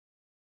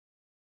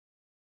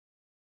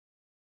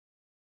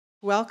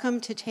Welcome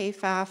to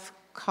TEFAF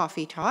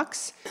Coffee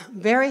Talks.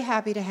 Very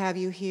happy to have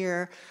you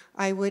here.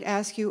 I would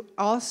ask you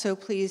also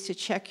please to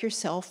check your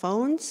cell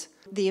phones.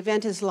 The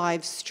event is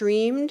live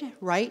streamed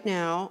right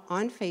now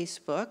on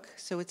Facebook,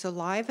 so it's a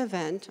live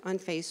event on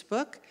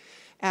Facebook.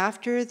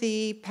 After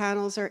the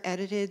panels are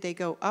edited, they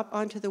go up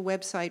onto the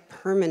website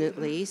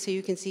permanently, so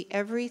you can see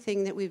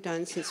everything that we've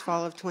done since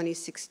fall of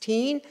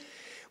 2016.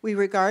 We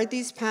regard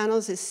these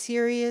panels as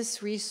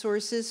serious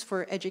resources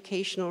for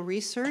educational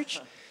research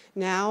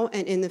now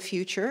and in the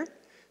future.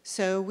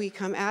 So we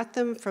come at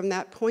them from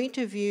that point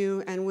of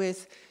view and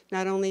with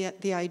not only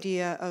the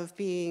idea of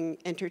being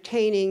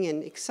entertaining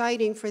and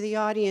exciting for the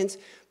audience,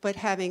 but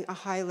having a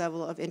high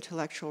level of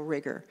intellectual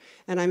rigor.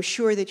 And I'm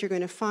sure that you're going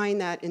to find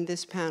that in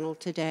this panel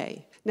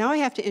today. Now I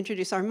have to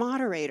introduce our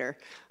moderator,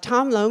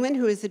 Tom Lohman,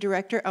 who is the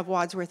director of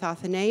Wadsworth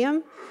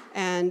Athenaeum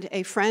and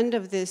a friend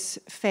of this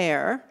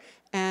fair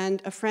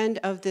and a friend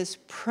of this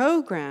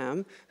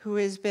program, who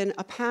has been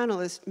a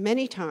panelist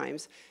many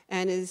times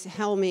and is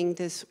helming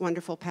this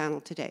wonderful panel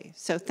today.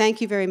 So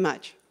thank you very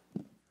much.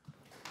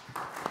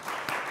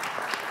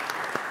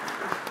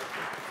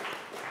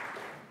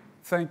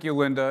 Thank you,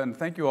 Linda, and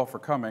thank you all for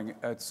coming.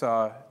 It's,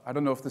 I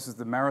don't know if this is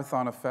the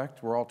marathon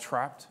effect. We're all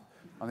trapped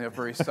on the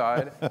Upper East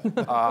Side.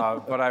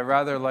 But I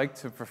rather like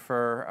to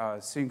prefer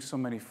seeing so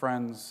many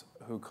friends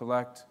who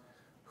collect,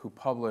 who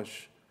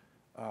publish,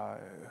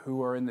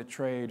 who are in the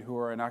trade, who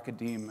are in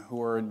academia,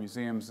 who are in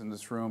museums in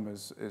this room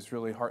is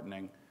really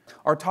heartening.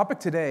 Our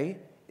topic today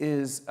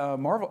is a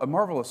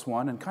marvelous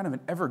one and kind of an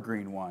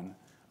evergreen one,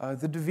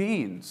 the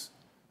Duveens.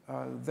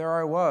 There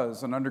I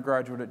was, an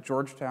undergraduate at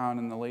Georgetown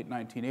in the late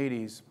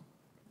 1980s,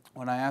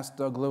 when I asked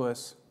Doug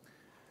Lewis,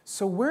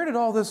 so where did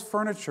all this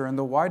furniture in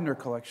the Widener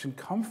collection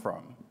come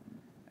from?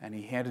 And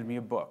he handed me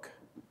a book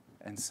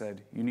and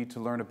said, you need to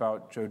learn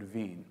about Joe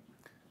Duveen.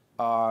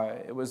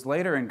 It was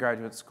later in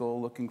graduate school,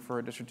 looking for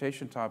a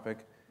dissertation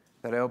topic,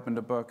 that I opened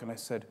a book and I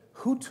said,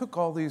 who took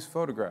all these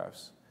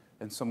photographs?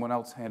 And someone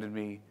else handed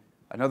me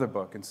another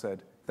book and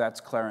said,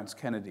 that's Clarence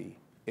Kennedy.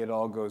 It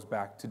all goes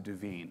back to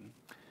Duveen.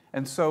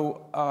 And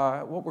so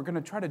what we're going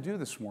to try to do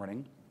this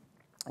morning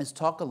is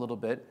talk a little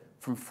bit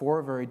from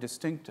four very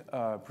distinct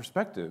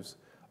perspectives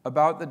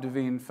about the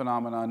Duveen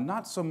phenomenon,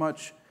 not so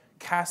much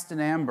cast in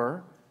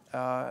amber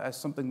as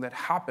something that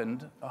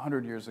happened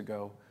 100 years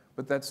ago,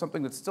 but that's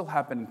something that's still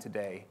happening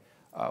today,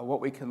 what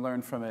we can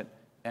learn from it,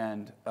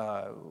 and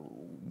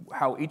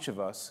how each of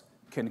us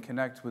can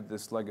connect with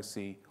this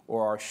legacy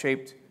or are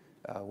shaped,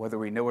 whether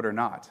we know it or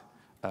not,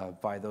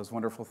 by those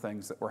wonderful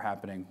things that were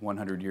happening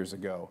 100 years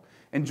ago.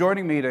 And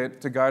joining me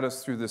to guide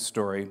us through this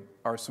story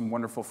are some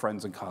wonderful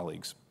friends and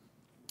colleagues.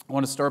 I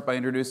want to start by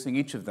introducing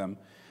each of them.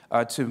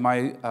 To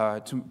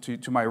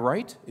my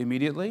right,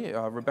 immediately,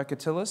 Rebecca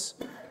Tillis.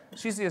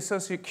 She's the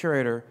Associate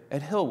Curator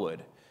at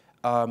Hillwood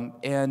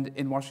and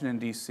in Washington,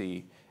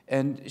 D.C.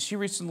 And she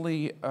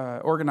recently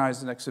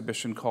organized an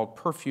exhibition called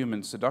Perfume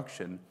and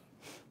Seduction,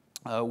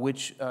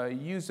 which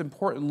used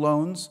important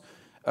loans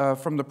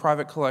from the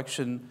private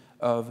collection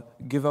of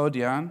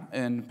Galerie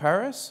in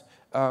Paris,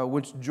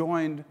 which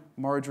joined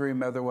Marjorie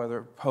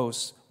Merriweather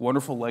Post's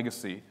wonderful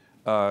legacy.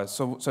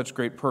 Such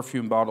great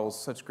perfume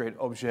bottles, such great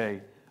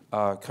objets,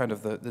 kind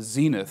of the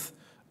zenith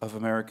of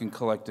American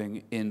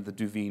collecting in the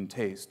Duveen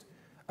taste.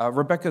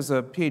 Rebecca's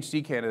a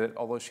PhD candidate,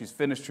 although she's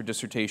finished her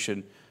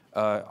dissertation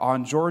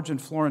on George and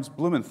Florence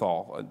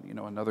Blumenthal,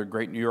 another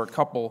great New York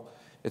couple.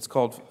 It's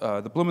called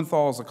The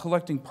Blumenthals, a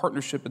collecting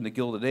partnership in the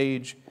Gilded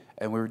Age,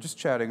 and we were just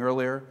chatting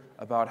earlier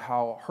about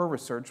how her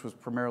research was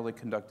primarily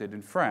conducted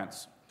in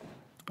France.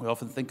 We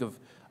often think of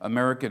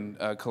American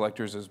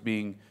collectors as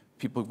being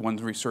people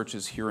one's research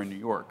is here in New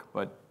York,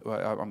 but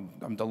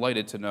I'm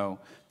delighted to know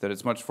that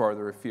it's much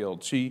farther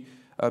afield. She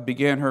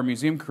began her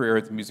museum career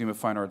at the Museum of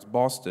Fine Arts,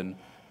 Boston,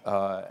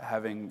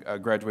 having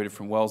graduated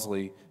from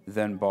Wellesley,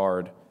 then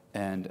Bard,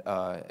 and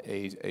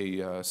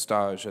a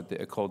stage at the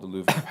École de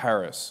Louvre in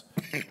Paris.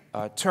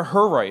 To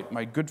her right,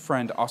 my good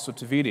friend Aso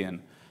Tavitian.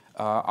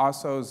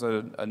 Aso is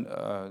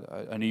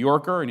a New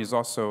Yorker, and he's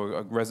also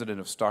a resident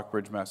of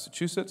Stockbridge,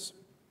 Massachusetts.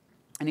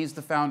 And he's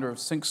the founder of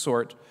Sync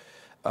Sort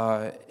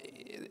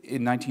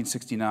in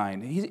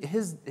 1969.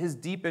 His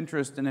deep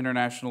interest in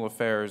international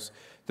affairs,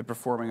 the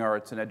performing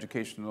arts, and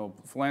educational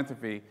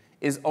philanthropy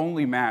is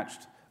only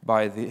matched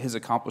by his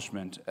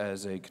accomplishment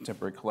as a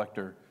contemporary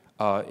collector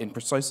in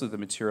precisely the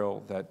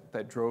material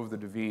that drove the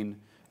Duveen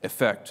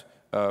effect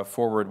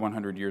forward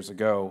 100 years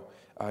ago.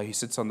 He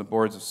sits on the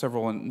boards of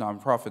several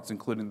nonprofits,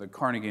 including the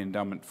Carnegie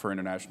Endowment for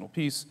International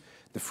Peace,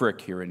 the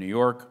Frick here in New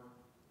York.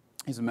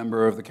 He's a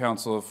member of the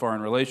Council of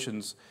Foreign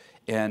Relations,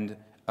 and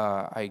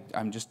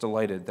I'm just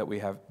delighted that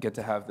we get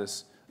to have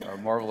this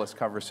marvelous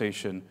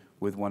conversation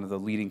with one of the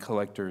leading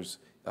collectors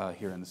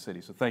here in the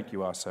city. So thank you,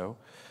 Aso.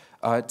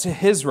 To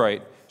his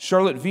right,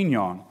 Charlotte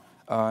Vignon.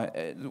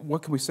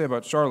 What can we say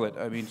about Charlotte?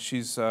 I mean,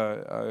 she's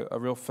a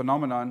real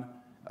phenomenon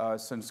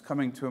since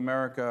coming to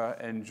America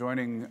and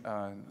joining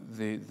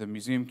the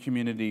museum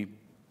community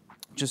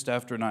just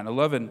after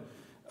 9/11.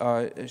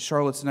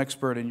 Charlotte's an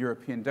expert in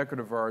European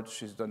decorative arts.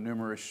 She's done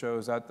numerous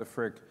shows at the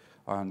Frick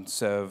on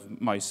Sèvres,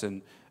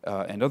 Meissen,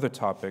 and other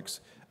topics.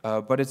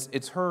 But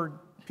it's her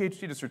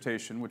PhD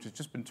dissertation, which has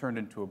just been turned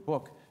into a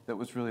book, that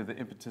was really the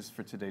impetus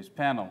for today's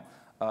panel,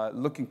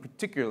 looking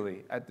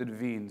particularly at the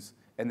Duveens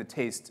and the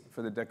taste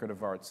for the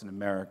decorative arts in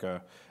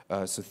America.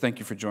 So thank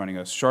you for joining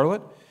us,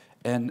 Charlotte.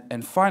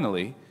 And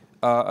finally,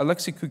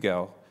 Alexis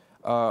Kugel,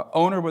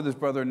 owner with his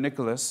brother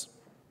Nicholas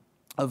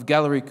of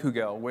Galerie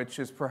Kugel, which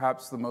is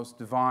perhaps the most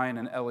divine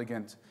and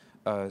elegant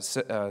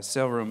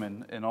sale room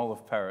in all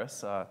of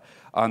Paris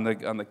on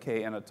the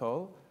Quai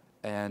Anatole.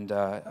 And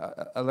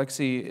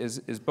Alexis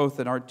is both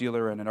an art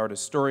dealer and an art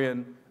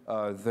historian.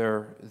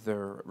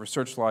 Their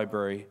research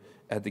library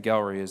at the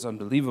Gallery is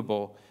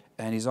unbelievable,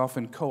 and he's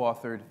often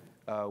co-authored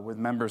with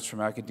members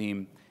from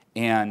academe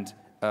and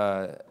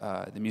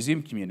the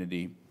museum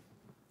community.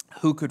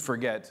 Who could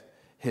forget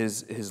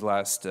his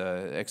last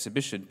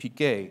exhibition,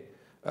 Piqué,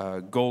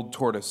 Gold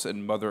Tortoise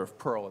and Mother of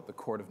Pearl at the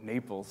Court of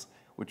Naples,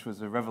 which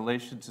was a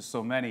revelation to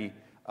so many.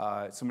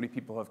 So many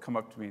people have come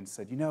up to me and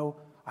said, you know,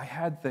 I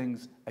had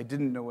things, I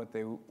didn't know what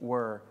they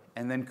were,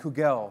 and then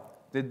Kugel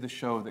did the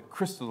show that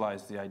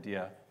crystallized the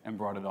idea and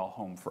brought it all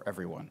home for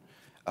everyone.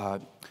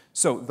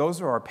 So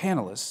those are our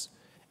panelists.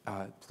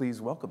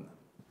 Please welcome them.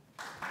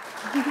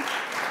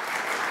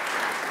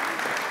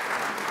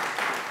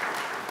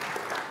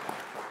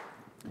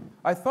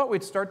 I thought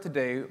we'd start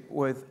today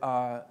with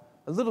a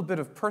little bit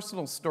of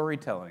personal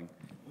storytelling.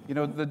 You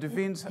know, the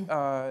Duveens,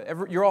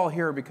 you're all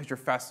here because you're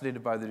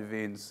fascinated by the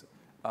Duveens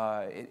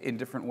in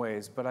different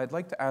ways, but I'd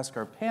like to ask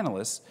our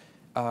panelists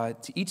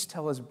to each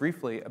tell us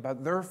briefly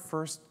about their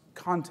first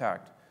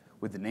contact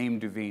with the name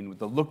Duveen, with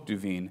the look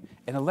Duveen.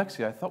 And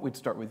Alexia, I thought we'd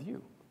start with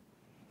you.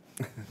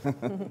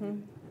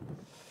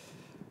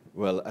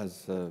 Well,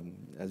 as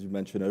you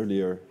mentioned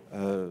earlier,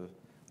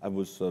 I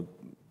was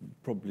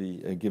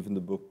probably given the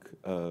book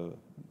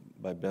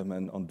by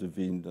Berman on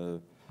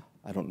Duveen.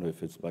 I don't know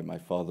if it's by my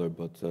father,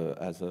 but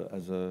as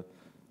a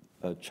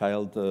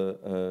child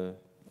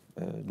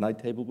night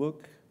table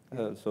book.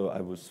 So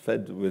I was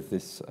fed with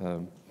this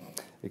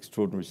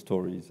extraordinary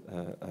stories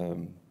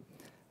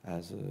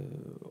as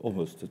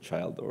almost a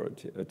child or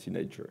a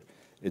teenager.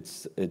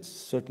 It's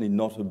certainly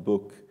not a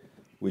book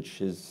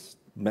which is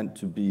meant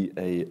to be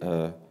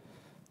a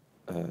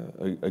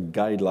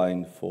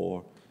guideline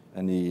for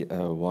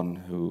anyone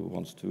who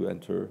wants to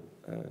enter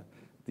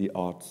the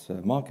arts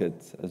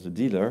market as a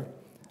dealer,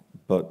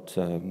 but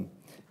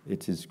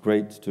it is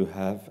great to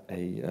have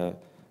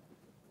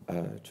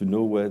to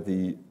know where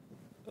the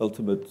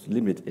ultimate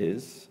limit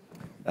is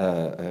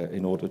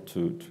in order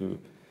to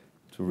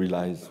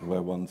realize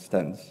where one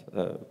stands.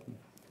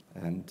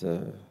 And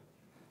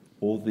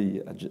all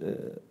the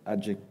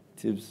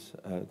adjectives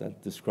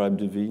that describe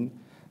Duveen,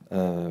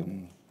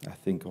 I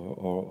think,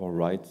 are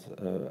right,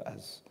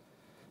 as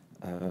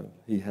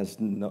he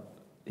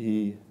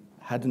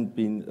hadn't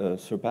been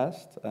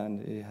surpassed,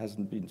 and he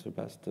hasn't been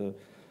surpassed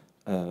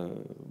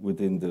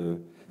within the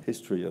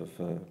history of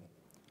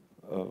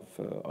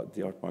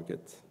the art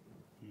market.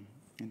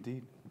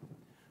 Indeed.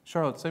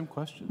 Charlotte, same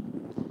question.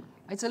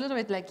 It's a little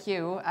bit like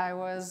you.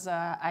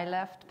 I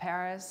left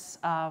Paris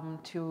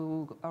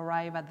to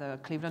arrive at the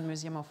Cleveland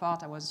Museum of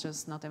Art. I was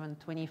just not even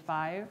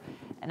 25.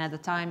 And at the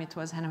time, it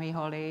was Henry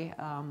Hawley,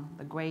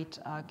 the great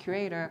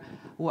curator,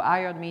 who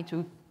hired me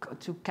to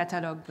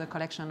catalog the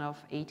collection of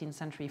 18th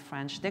century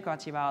French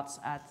decorative arts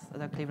at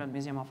the Cleveland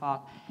Museum of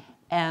Art.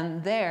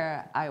 And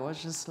there, I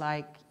was just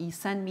like, he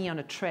sent me on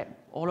a trip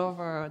all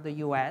over the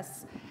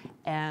US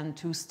and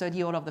to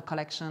study all of the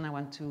collection. I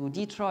went to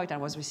Detroit. I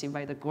was received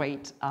by the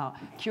great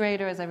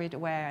curators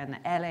everywhere, in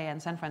LA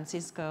and San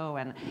Francisco,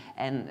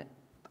 and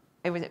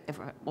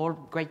all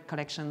great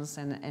collections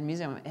and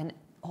museums. And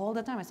all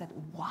the time I said,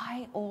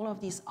 why all of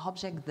these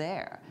objects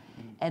there?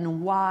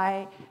 And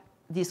why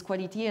this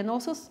quality? And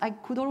also I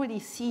could already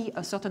see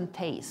a certain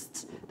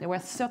taste. There were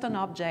certain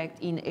objects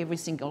in every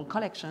single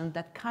collection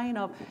that kind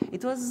of,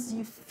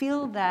 you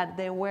feel that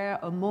there were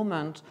a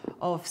moment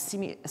of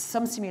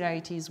some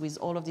similarities with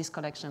all of these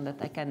collections that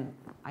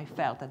I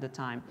felt at the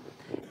time.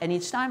 And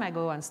each time I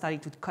go and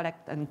started to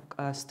collect and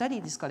study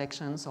these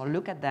collections or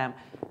look at them,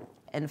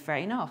 and fair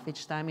enough,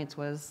 each time it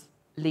was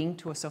linked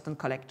to a certain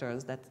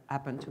collectors that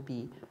happened to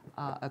be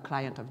a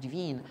client of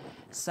Duveen.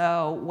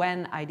 So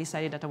when I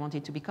decided that I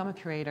wanted to become a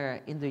curator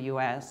in the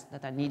US,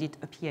 that I needed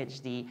a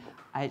PhD,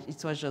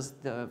 it was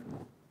just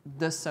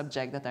the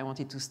subject that I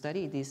wanted to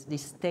study,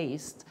 this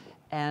taste,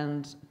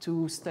 and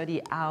to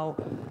study how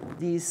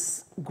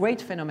this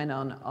great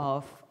phenomenon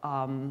of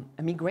a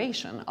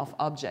migration of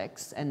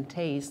objects and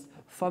taste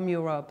from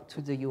Europe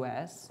to the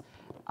US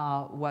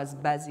was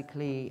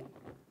basically,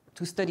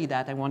 to study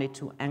that, I wanted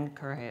to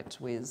anchor it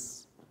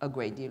with a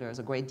great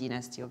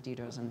dynasty of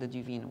dealers, and the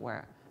Duveen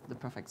were the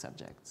perfect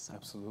subjects. So.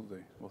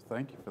 Absolutely. Well,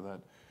 thank you for that.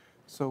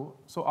 So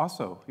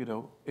Aso, you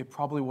know, it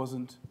probably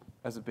wasn't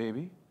as a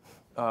baby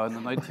in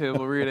the night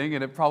table reading,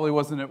 and it probably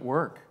wasn't at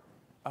work.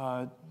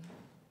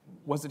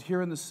 Was it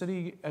here in the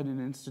city at an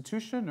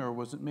institution, or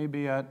was it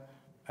maybe at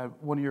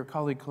one of your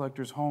colleague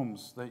collectors'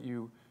 homes that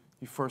you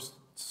you first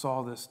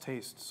saw this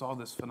taste, saw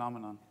this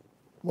phenomenon?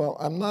 Well,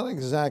 I'm not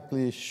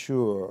exactly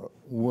sure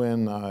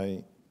when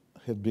I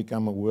had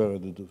become aware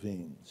of the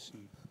Duveens.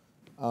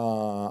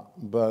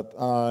 But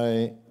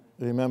I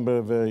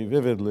remember very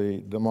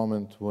vividly the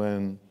moment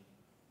when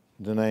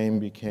the name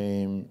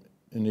became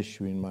an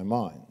issue in my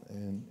mind.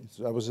 And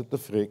I was at the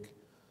Frick,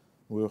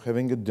 we were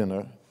having a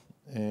dinner,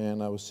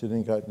 and I was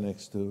sitting right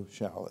next to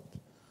Charlotte.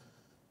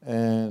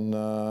 And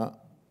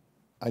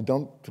I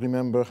don't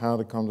remember how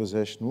the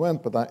conversation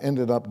went, but I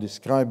ended up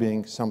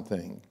describing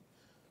something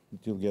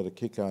that you'll get a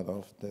kick out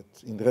of, that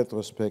in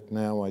retrospect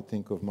now I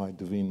think of my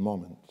Duveen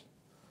moment.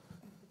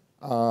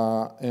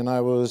 And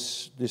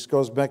this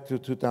goes back to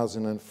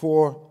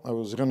 2004. I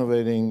was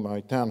renovating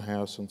my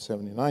townhouse on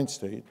 79th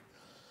Street,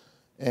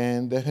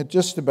 and they had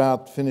just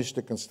about finished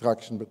the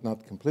construction, but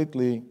not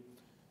completely.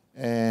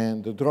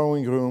 And the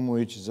drawing room,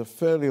 which is a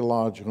fairly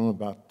large room,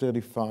 about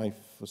 35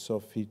 or so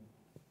feet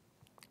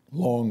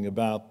long,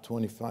 about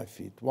 25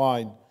 feet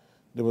wide.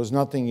 There was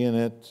nothing in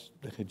it.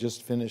 They had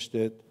just finished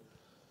it.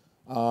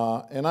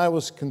 And I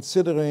was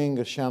considering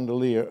a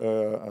chandelier,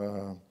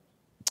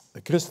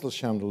 a crystal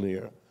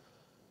chandelier,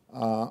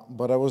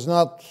 but I was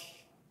not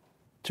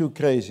too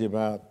crazy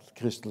about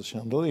crystal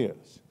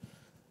chandeliers.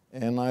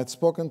 And I had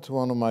spoken to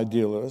one of my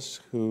dealers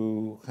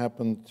who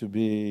happened to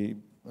be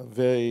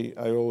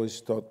I always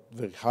thought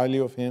very highly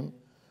of him.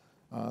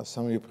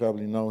 Some of you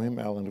probably know him,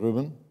 Alan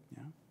Rubin.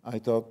 Yeah. I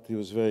thought he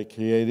was very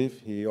creative.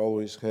 He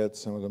always had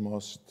some of the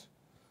most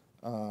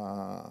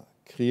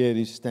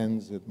creative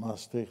stands at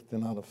Maastricht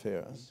and other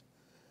fairs.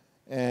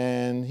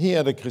 And he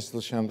had a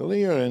crystal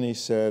chandelier, and he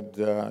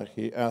said,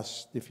 he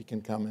asked if he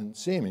can come and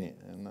see me.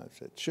 And I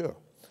said, sure.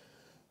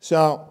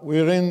 So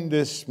we're in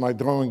my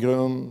drawing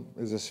room,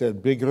 as I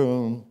said, big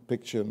room,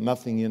 picture,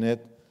 nothing in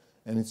it.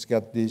 And it's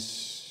got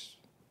these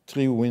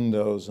 3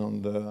 windows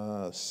on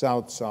the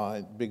south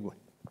side, big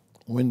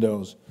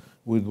windows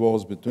with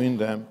walls between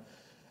them.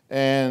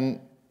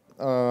 And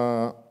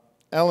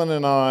Alan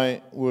and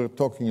I were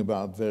talking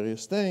about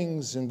various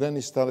things, and then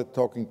he started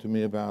talking to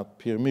me about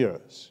pier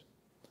mirrors.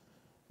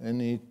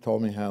 And he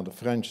told me how the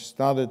French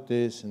started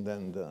this, and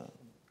then the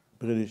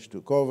British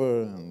took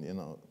over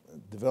and,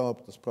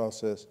 developed this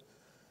process.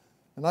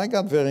 And I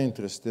got very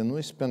interested, and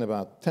we spent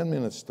about 10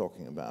 minutes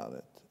talking about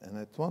it. And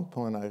at one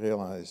point, I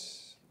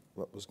realized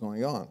what was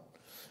going on.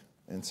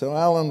 And so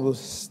Alan was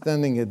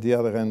standing at the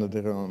other end of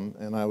the room,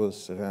 and I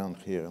was around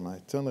here. And I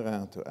turned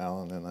around to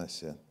Alan, and I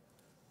said,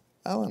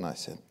 Alan, I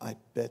said, I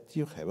bet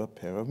you have a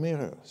pair of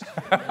mirrors.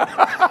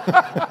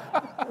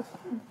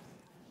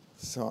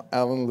 So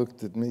Alan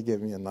looked at me,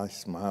 gave me a nice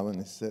smile, and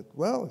he said,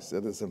 well, he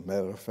said, as a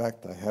matter of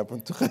fact, I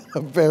happen to have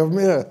a pair of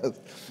mirrors.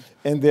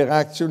 And they're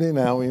actually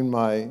now in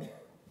my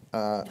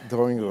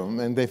drawing room,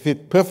 and they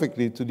fit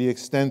perfectly to the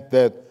extent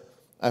that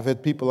I've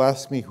had people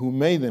ask me who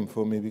made them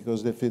for me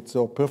because they fit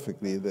so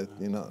perfectly that,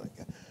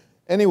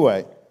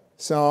 Anyway,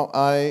 so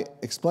I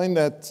explained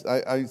that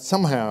I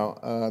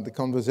somehow, the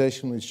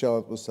conversation with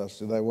Charlotte was such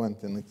that I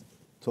went and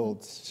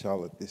told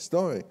Charlotte this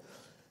story.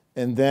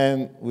 And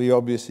then we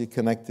obviously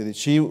connected it.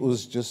 She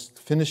was just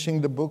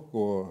finishing the book,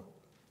 or?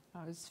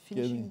 I was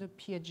finishing the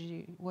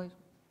PhD.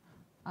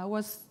 I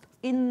was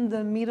in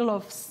the middle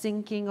of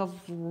thinking of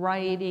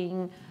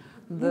writing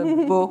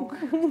the book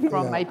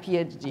from my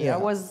PhD. Yeah. I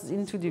was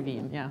into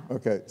Duveen, yeah.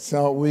 Okay,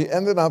 so we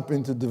ended up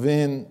into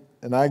Duveen,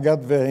 and I got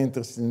very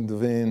interested in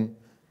Duveen.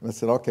 And I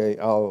said, okay,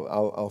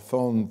 I'll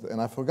phone,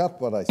 and I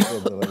forgot what I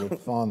said, that I would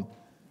phone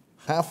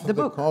half of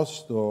the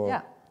cost, or?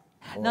 Yeah.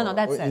 No,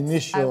 that's it.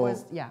 Initial,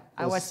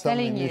 I was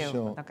telling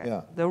you. Okay.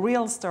 Yeah. The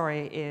real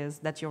story is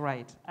that you're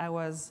right. I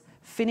was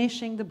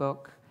finishing the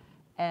book,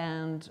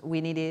 and we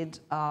needed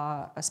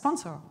a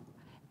sponsor.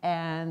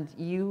 And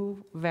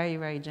you very,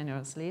 very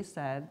generously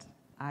said,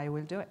 I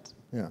will do it.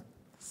 Yeah.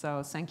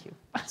 So thank you.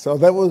 So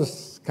that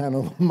was kind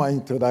of my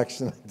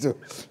introduction to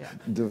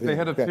Duveen. They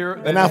had a peer,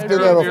 and after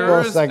that, of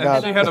course, I got.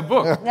 And she had a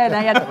book. And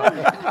I had a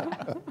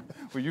book.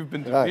 Well, you've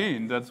been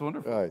Duveen. That's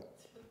wonderful. Right.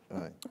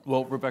 Right.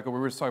 Well, Rebecca, we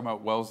were just talking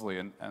about Wellesley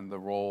and the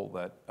role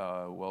that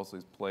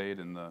Wellesley's played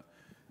in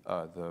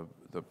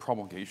the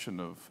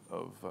promulgation of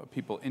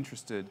people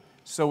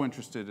so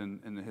interested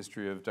in the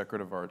history of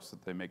decorative arts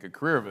that they make a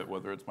career of it,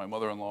 whether it's my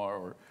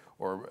mother-in-law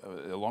or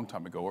a long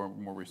time ago, or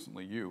more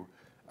recently you.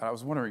 I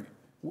was wondering,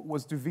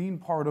 was Duveen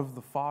part of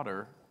the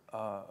fodder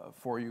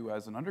for you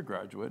as an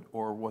undergraduate,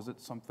 or was it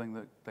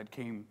something that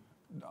came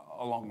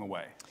along the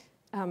way?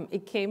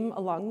 It came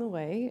along the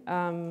way,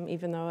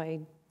 even though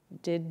I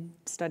did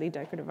study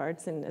decorative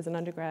arts as an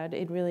undergrad.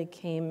 It really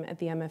came at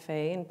the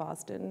MFA in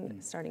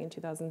Boston, starting in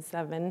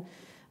 2007.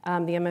 The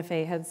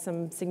MFA had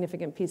some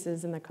significant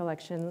pieces in the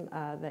collection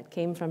that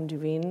came from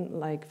Duveen,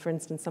 like, for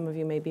instance, some of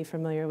you may be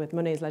familiar with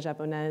Monet's La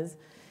Japonaise,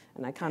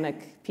 an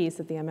iconic piece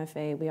at the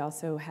MFA. We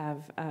also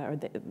have,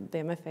 the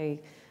MFA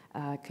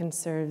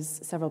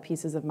conserves several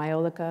pieces of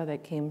Maiolica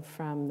that came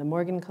from the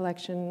Morgan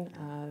collection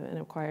and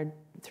acquired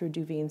through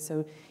Duveen.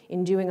 So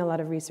in doing a lot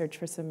of research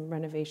for some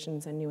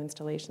renovations and new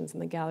installations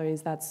in the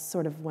galleries, that's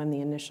sort of when the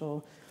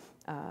initial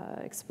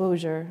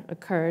exposure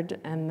occurred.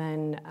 And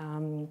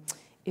then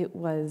it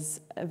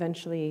was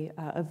eventually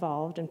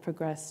evolved and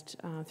progressed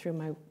through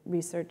my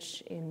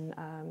research in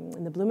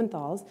the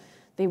Blumenthals.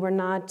 They were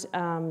not,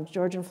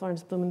 George and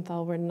Florence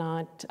Blumenthal were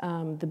not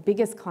the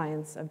biggest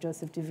clients of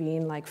Joseph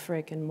Duveen, like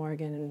Frick and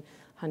Morgan and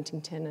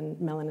Huntington and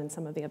Mellon and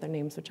some of the other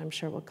names, which I'm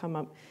sure will come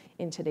up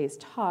in today's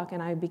talk.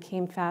 And I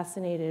became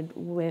fascinated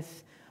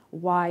with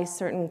why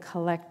certain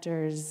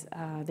collectors,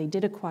 they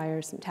did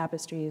acquire some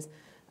tapestries,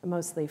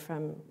 mostly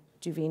from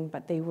Duveen,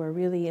 but they were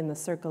really in the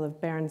circle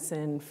of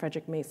Berenson,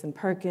 Frederick Mason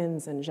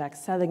Perkins, and Jacques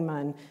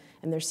Seligman,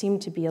 and there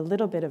seemed to be a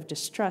little bit of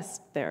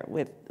distrust there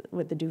with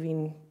the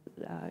Duveen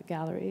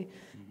gallery.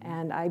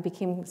 And I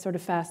became sort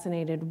of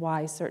fascinated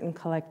why certain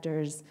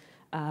collectors,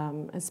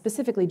 and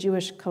specifically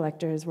Jewish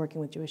collectors working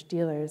with Jewish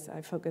dealers,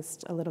 I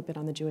focused a little bit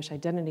on the Jewish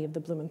identity of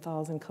the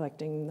Blumenthals and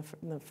collecting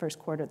in the first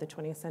quarter of the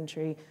 20th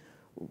century.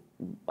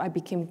 I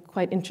became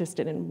quite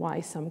interested in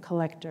why some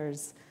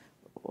collectors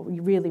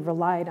really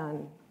relied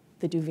on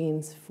the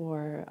Duveens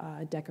for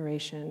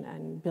decoration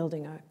and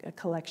building a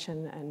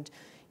collection, and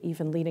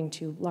even leading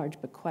to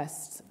large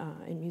bequests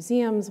in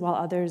museums, while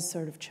others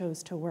sort of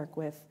chose to work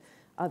with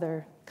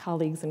other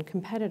colleagues and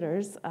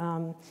competitors.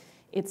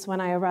 It's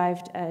when I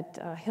arrived at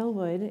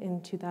Hillwood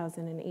in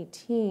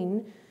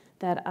 2018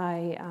 that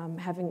I,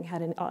 having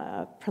had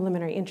a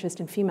preliminary interest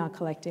in female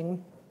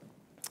collecting,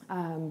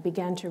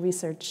 began to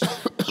research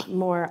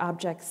more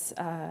objects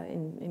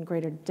in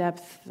greater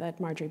depth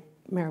that Marjorie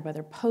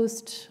Merriweather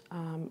Post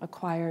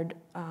acquired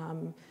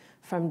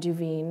from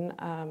Duveen.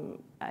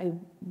 I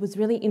was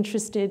really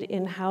interested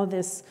in how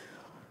this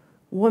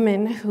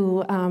woman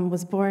who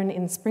was born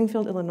in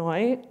Springfield,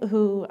 Illinois,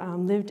 who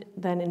lived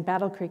then in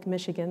Battle Creek,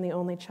 Michigan, the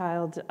only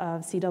child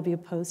of C.W.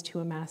 Post, who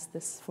amassed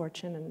this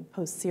fortune and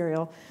Post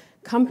Cereal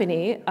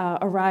Company,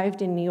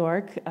 arrived in New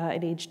York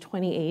at age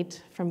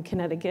 28 from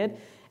Connecticut,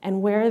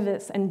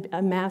 and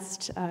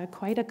amassed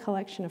quite a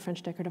collection of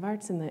French decorative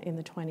arts in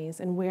the 20s,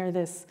 and where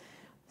this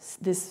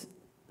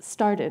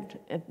started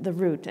at the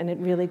root, and it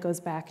really goes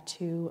back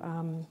to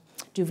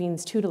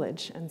Duveen's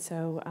tutelage. And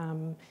so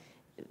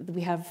we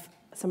have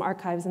some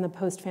archives in the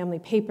Post family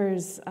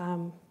papers,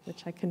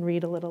 which I can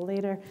read a little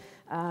later,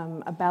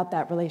 about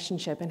that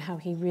relationship and how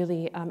he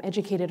really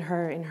educated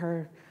her in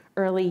her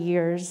early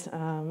years,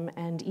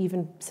 and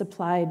even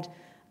supplied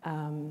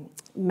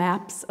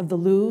maps of the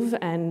Louvre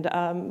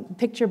and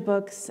picture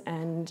books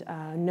and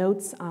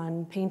notes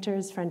on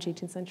painters, French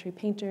 18th century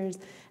painters,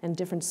 and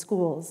different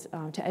schools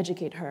to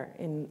educate her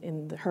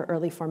in her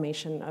early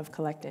formation of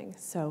collecting.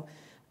 So,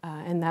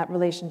 and that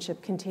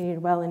relationship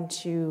continued well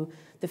into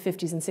the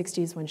 50s and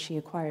 60s when she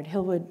acquired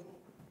Hillwood,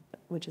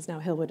 which is now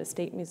Hillwood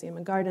Estate Museum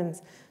and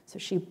Gardens. So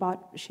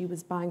she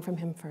was buying from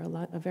him for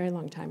a very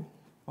long time.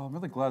 Well, I'm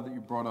really glad that you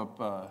brought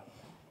up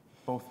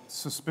both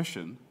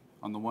suspicion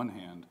on the one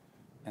hand,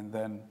 and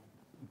then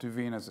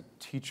Duveen as a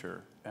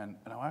teacher. And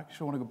I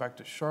actually want to go back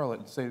to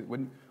Charlotte and say,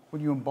 when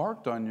you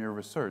embarked on your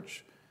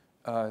research,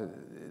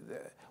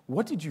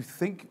 what did you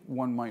think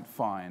one might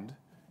find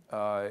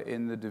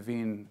in the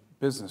Duveen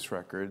business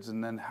records?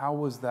 And then how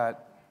was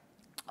that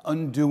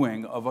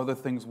undoing of other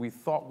things we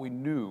thought we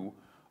knew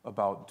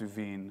about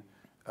Duveen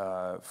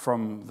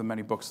from the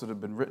many books that have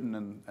been written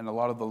and a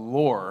lot of the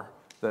lore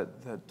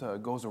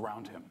that goes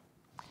around him?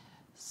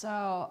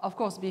 So, of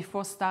course,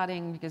 before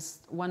starting,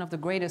 because one of the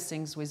greatest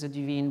things with the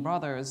Duveen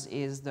brothers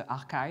is the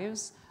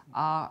archives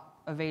are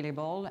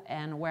available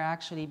and were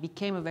actually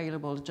became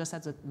available just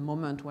at the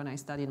moment when I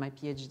studied my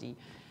PhD.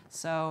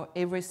 So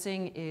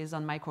everything is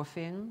on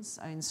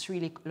microfilms in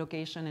 3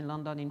 locations in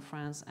London, in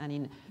France, and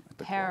in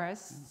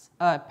Paris,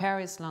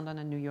 London,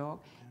 and New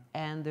York,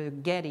 and the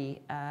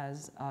Getty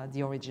as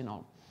the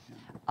original.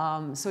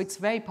 So it's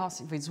very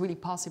possible. It's really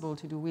possible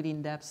to do really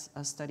in-depth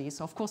studies.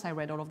 So of course, I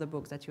read all of the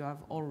books that you have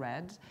all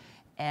read,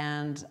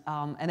 and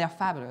they're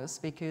fabulous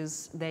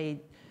because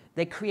they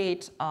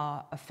create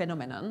a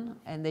phenomenon,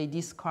 and they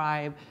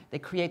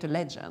create a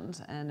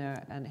legend and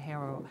a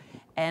hero.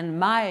 And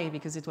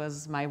because it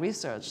was my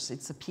research,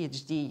 it's a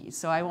PhD.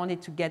 So I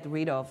wanted to get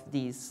rid of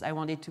these. I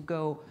wanted to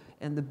go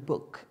in the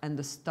book and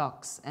the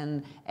stocks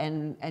and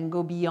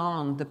go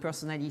beyond the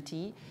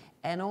personality.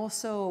 And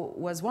also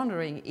was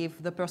wondering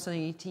if the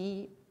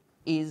personality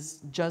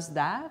is just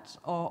that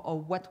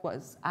or what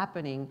was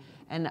happening.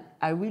 And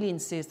I really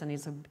insist, and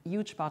it's a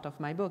huge part of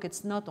my book,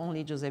 it's not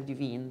only Joseph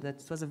Duveen.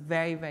 That was a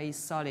very, very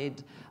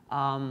solid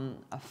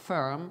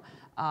firm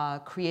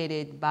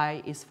created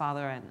by his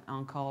father and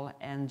uncle,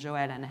 and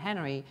Joel and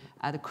Henry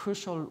had a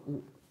crucial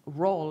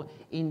role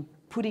in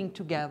putting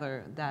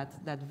together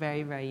that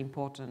very, very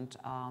important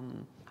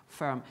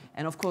firm.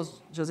 And of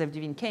course, Joseph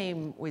Duveen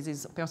came with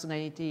his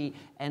personality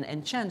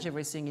and changed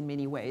everything in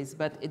many ways.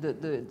 But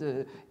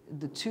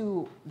the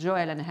two,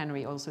 Joel and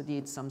Henry, also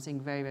did something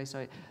very, very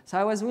solid. So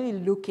I was really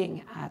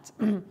looking at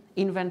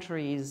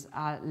inventories,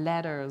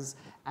 letters,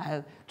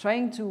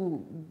 trying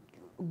to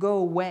go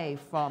away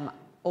from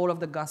all of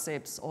the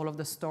gossips, all of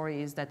the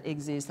stories that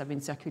exist have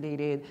been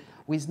circulated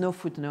with no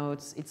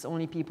footnotes. It's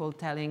only people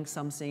telling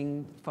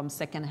something from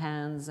second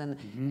hands.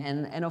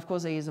 And of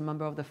course, there is a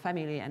member of the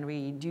family,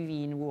 Henry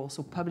Duveen, who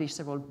also published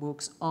several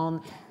books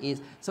on it.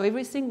 So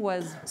everything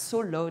was so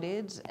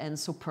loaded and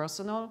so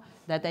personal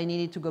that I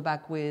needed to go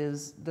back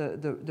with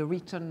the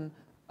written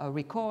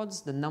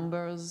records, the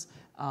numbers,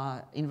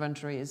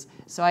 inventories.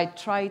 So I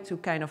tried to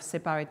kind of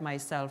separate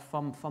myself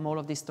from all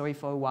of this story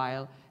for a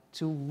while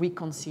to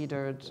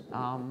reconsider.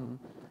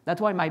 That's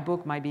why my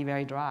book might be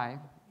very dry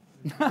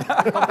in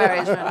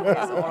comparison with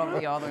all of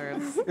the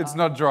others. It's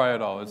not dry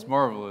at all. It's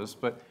marvelous.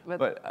 But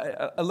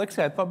Alexis,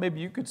 I thought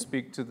maybe you could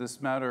speak to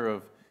this matter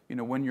of,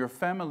 when your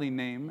family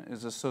name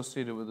is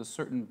associated with a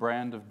certain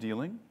brand of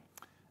dealing,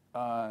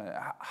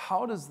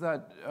 how does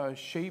that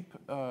shape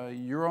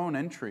your own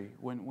entry?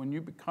 When you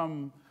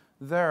become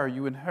there,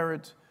 you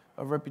inherit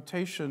a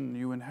reputation,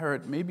 you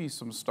inherit maybe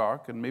some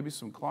stock and maybe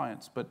some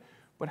clients, but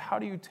how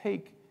do you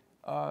take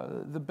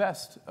the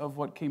best of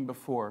what came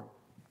before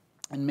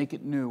and make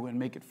it new and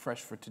make it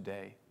fresh for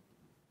today?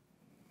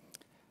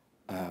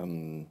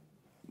 You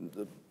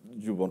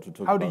want to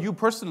talk How about... do you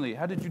personally,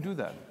 how did you do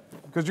that?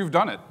 Because you've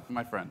done it,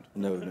 my friend.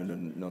 No,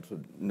 not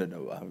at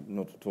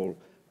all.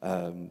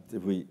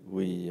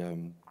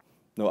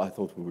 No, I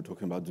thought we were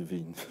talking about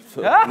Duveen.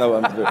 So, no,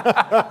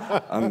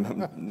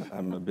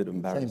 I'm a bit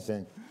embarrassed.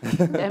 Same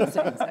thing.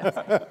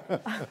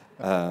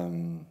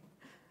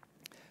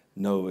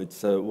 No,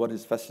 it's what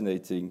is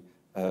fascinating.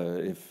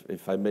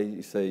 If I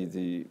may say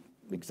the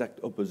exact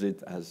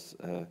opposite as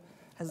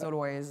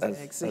always,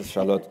 as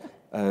Charlotte.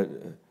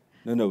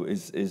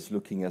 Is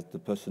looking at the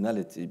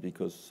personality,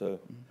 because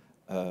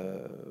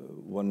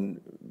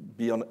one,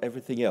 beyond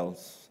everything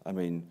else, I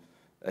mean,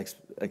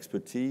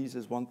 expertise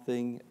is one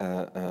thing,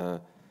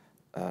 the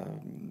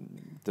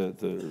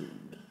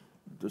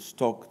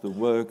stock, the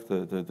work,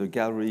 the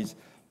galleries,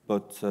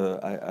 but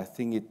I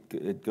think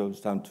it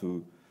goes down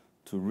to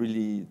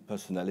really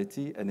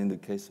personality, and in the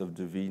case of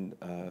Duveen,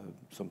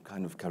 some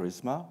kind of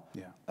charisma.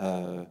 Yeah.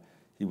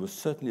 He was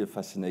certainly a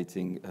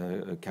fascinating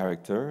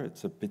character.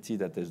 It's a pity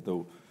that there's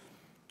no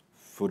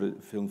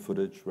film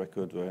footage,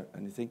 record, or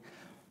anything.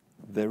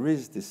 There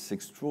is this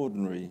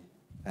extraordinary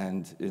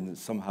and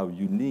somehow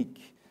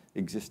unique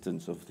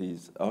existence of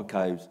these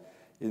archives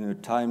in a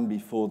time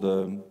before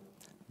the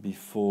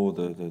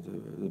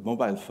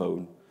mobile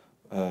phone,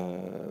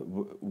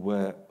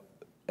 where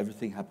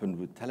everything happened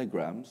with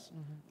telegrams,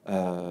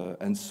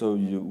 and so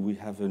we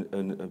have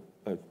a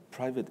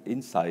private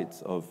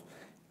insight of.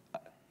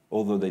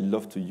 Although they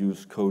love to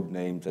use code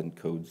names and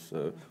codes,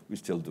 we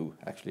still do.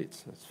 Actually,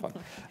 it's fun.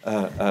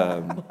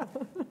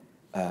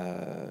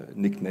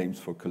 Nicknames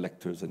for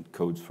collectors and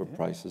codes for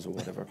prices or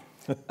whatever.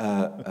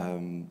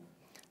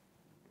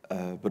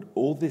 But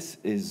all this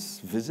is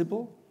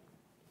visible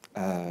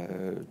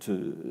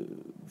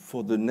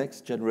for the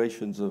next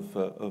generations of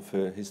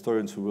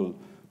historians who will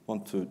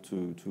want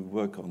to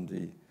work on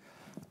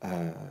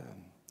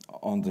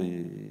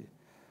the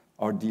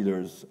art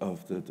dealers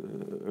of the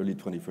early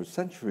 21st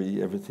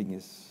century. Everything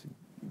is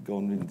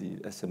gone in the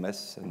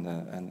SMS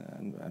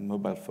and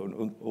mobile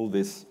phone. All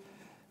this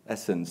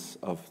essence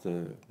of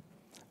the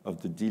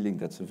dealing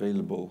that's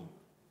available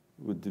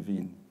with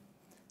Duveen.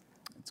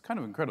 It's kind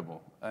of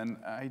incredible, and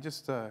I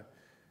just,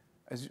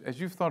 as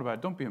you've thought about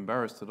it, don't be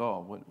embarrassed at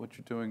all. What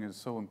you're doing is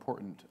so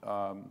important.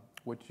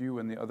 What you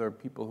and the other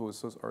people who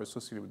are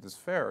associated with this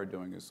fair are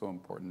doing is so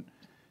important.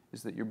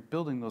 Is that you're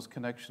building those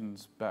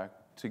connections back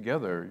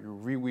together. You're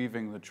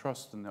reweaving the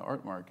trust in the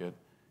art market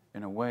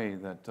in a way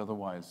that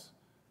otherwise,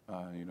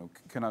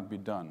 cannot be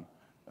done.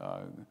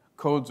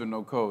 Codes or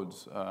no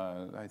codes,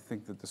 I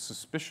think that the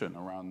suspicion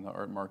around the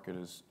art market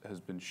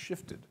has been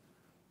shifted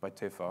by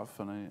TEFAF,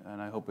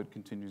 and I hope it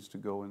continues to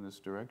go in this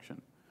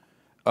direction.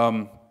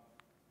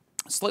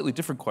 Slightly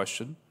different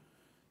question.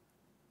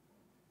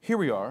 Here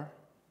we are,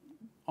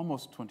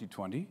 almost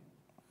 2020.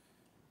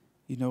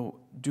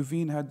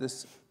 Duveen had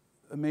this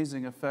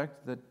amazing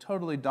effect that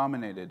totally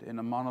dominated in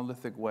a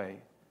monolithic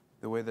way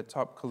the way the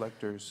top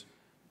collectors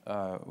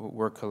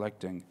were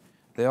collecting.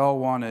 They all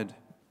wanted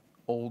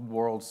old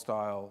world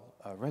style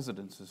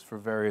residences for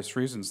various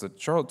reasons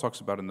that Charlotte talks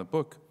about in the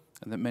book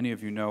and that many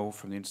of you know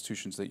from the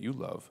institutions that you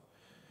love.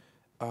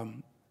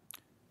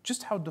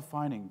 Just how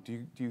defining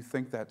do you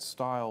think that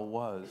style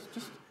was?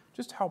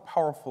 Just how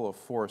powerful a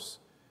force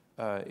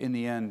in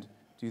the end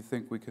do you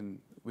think we can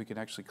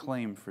actually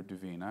claim for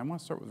Duveen? I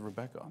want to start with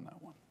Rebecca on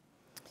that one.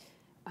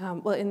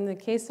 Well, in the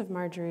case of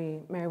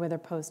Marjorie Merriweather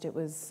Post, it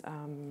was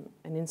an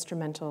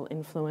instrumental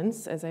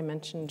influence. As I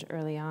mentioned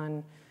early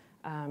on,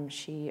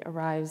 she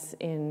arrives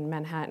in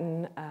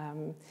Manhattan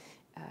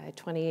at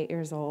 28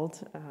 years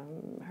old.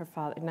 Her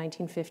father, in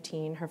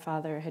 1915, her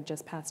father had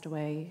just passed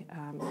away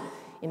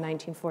in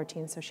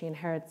 1914, so she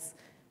inherits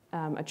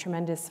a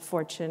tremendous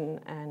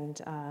fortune and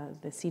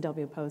the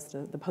CW Post,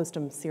 the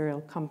Postum Cereal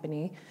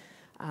Company.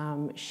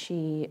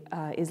 She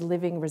is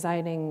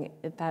residing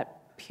at that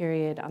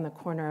period on the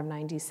corner of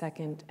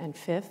 92nd and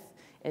 5th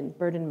in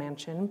Burden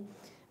Mansion.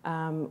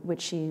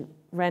 which she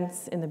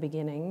rents in the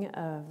beginning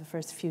of the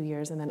first few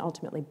years and then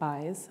ultimately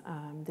buys.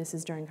 This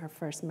is during her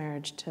first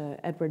marriage to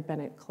Edward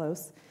Bennett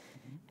Close.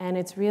 And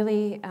it's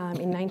really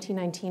in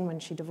 1919 when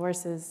she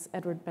divorces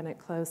Edward Bennett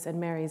Close and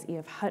marries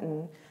E.F.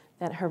 Hutton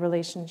that her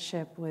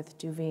relationship with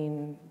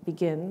Duveen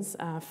begins.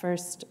 Her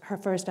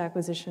first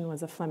acquisition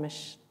was a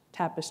Flemish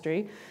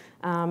tapestry,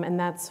 and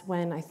that's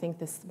when I think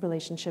this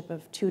relationship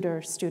of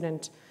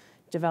tutor-student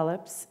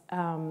develops.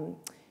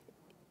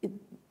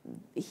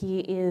 He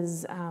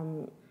is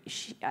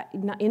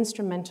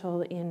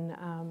instrumental in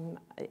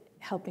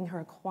helping her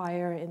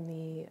acquire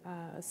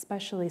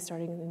especially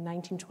starting in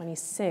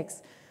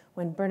 1926,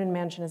 when Burnham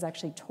Mansion is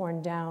actually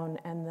torn down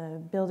and the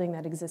building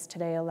that exists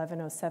today,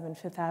 1107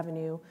 Fifth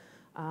Avenue,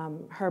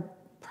 her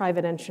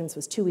private entrance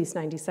was 2 East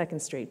 92nd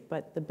Street,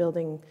 but the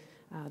building,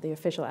 the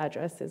official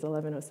address is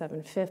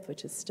 1107 Fifth,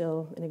 which is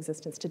still in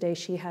existence today.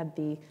 She had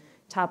the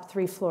top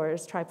 3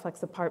 floors,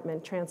 triplex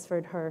apartment,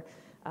 transferred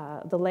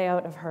the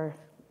layout of her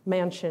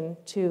mansion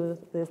to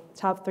the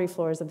top 3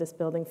 floors of this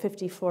building,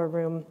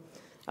 54-room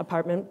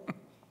apartment.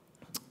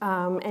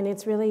 And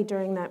it's really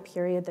during that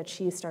period that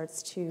she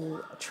starts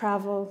to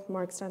travel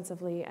more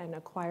extensively and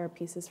acquire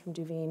pieces from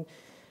Duveen.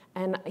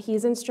 And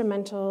he's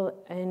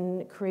instrumental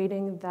in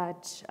creating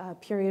that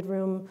period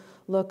room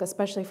look,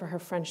 especially for her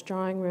French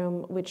drawing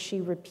room, which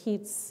she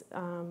repeats.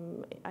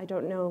 I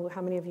don't know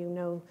how many of you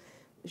know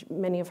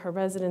many of her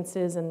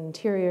residences and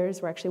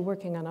interiors. We're actually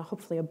working on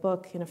hopefully a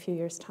book in a few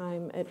years'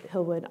 time at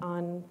Hillwood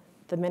on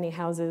the many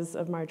houses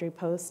of Marjorie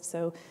Post,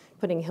 so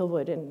putting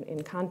Hillwood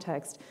in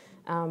context.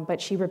 But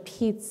she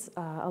repeats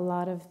a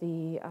lot of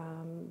the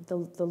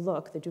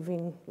look, the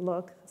Duveen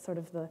look, sort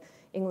of the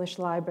English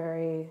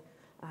library,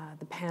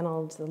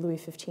 the Louis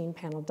XV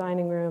paneled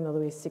dining room, the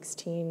Louis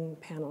XVI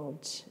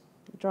paneled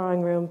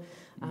drawing room.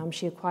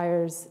 She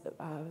acquires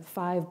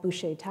 5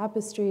 Boucher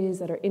tapestries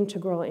that are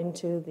integral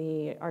into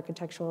the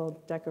architectural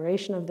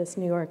decoration of this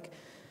New York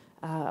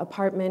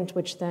apartment,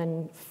 which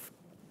then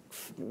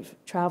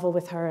travel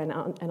with her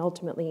and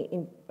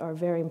ultimately are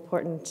very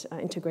important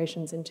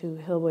integrations into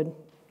Hillwood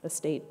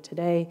estate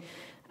today.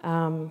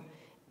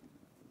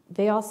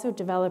 They also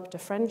developed a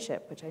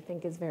friendship, which I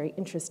think is very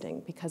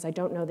interesting because I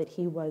don't know that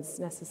he was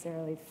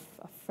necessarily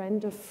a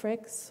friend of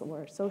Frick's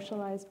or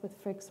socialized with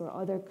Frick's or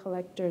other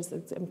collectors.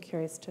 I'm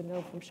curious to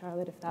know from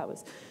Charlotte if that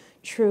was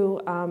true.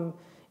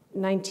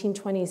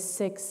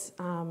 1926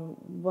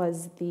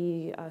 was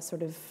the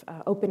sort of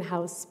open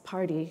house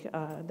party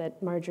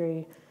that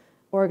Marjorie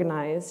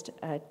organized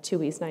at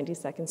 2 East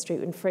 92nd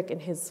Street when Frick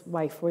and his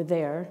wife were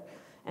there.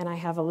 And I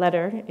have a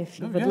letter, if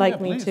you would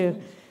like me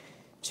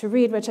to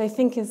read, which I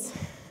think is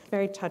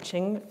very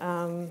touching.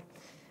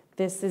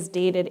 This is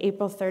dated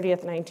April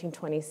 30th,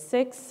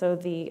 1926. So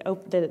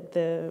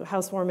the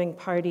housewarming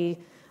party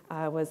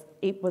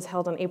was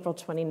held on April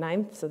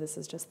 29th. So this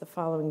is just the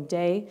following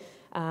day.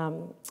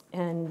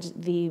 And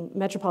the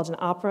Metropolitan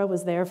Opera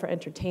was there for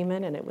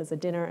entertainment, and it was a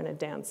dinner and a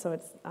dance. So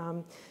it's,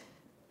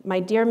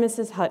 my dear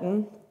Mrs.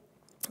 Hutton,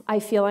 I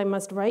feel I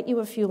must write you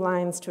a few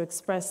lines to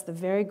express the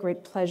very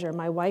great pleasure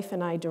my wife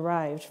and I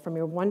derived from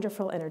your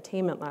wonderful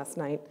entertainment last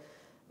night.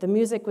 The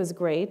music was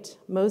great,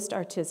 most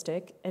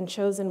artistic, and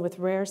chosen with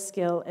rare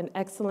skill and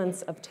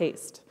excellence of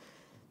taste.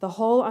 The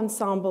whole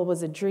ensemble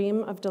was a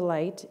dream of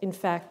delight, in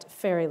fact,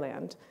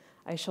 fairyland.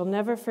 I shall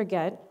never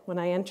forget, when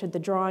I entered the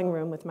drawing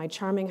room with my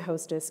charming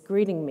hostess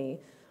greeting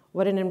me,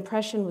 what an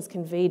impression was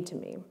conveyed to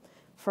me.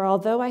 For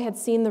although I had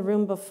seen the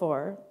room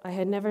before, I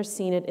had never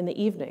seen it in the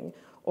evening,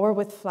 or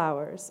with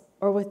flowers,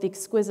 or with the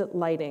exquisite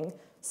lighting,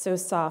 so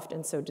soft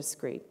and so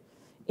discreet.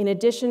 In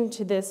addition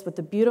to this, with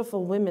the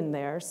beautiful women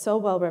there, so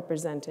well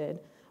represented,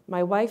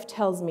 my wife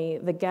tells me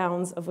the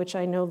gowns, of which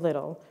I know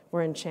little,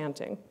 were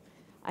enchanting.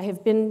 I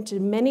have been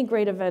to many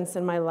great events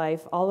in my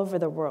life all over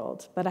the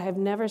world, but I have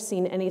never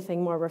seen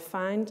anything more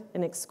refined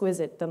and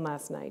exquisite than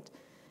last night.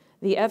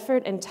 The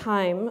effort and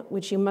time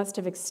which you must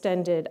have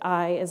extended,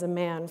 I, as a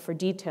man, for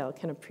detail,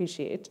 can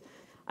appreciate.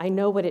 I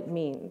know what it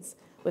means.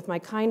 With my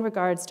kind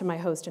regards to my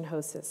host and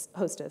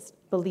hostess,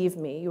 believe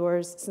me,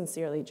 yours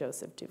sincerely,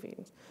 Joseph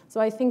Duveens. So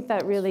I think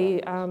that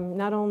really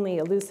not only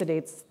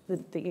elucidates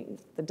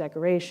the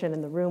decoration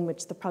in the room,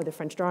 probably the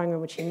French drawing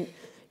room, which he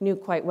knew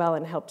quite well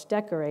and helped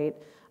decorate,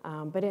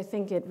 but I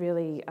think it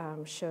really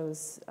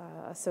shows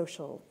a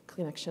social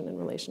connection and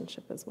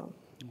relationship as well.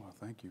 Well,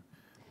 thank you.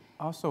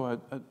 Also,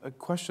 a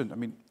question. I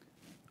mean,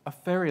 a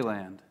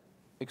fairyland,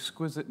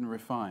 exquisite and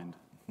refined.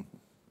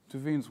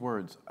 Duveen's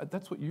words.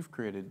 That's what you've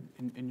created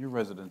in your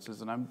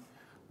residences, and I'm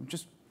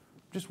just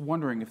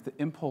wondering if the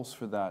impulse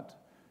for that,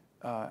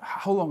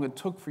 how long it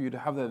took for you to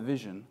have that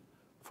vision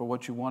for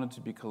what you wanted to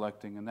be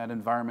collecting and that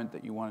environment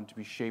that you wanted to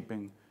be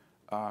shaping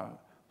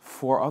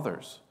for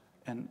others,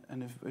 and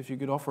if you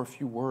could offer a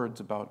few words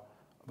about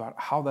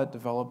how that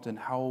developed and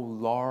how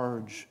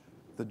large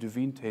the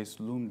Duveen taste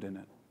loomed in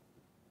it.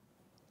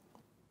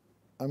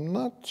 I'm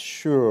not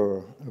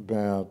sure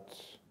about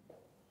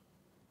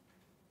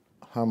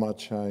how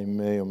much I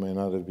may or may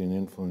not have been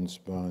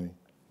influenced by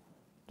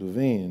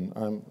Duveen.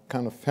 I'm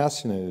kind of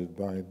fascinated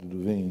by the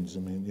Duveens. I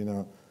mean, you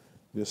know,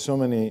 there's so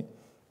many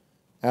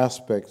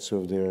aspects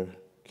of their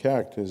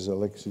characters,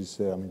 Alexis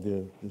said, I mean,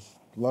 they're just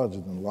larger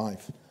than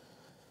life.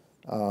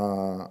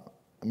 I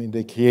mean,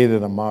 they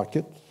created a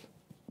market,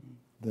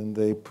 then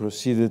they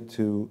proceeded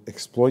to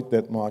exploit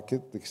that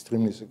market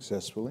extremely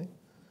successfully.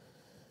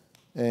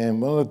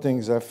 And one of the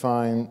things I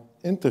find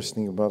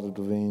interesting about the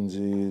Duveens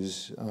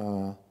is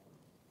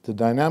the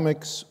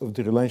dynamics of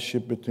the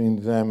relationship between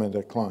them and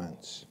their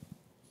clients.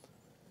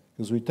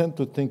 Because we tend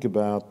to think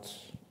about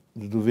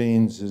the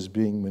Duveens as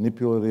being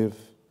manipulative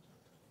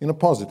in a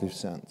positive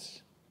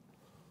sense.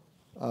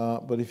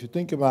 But if you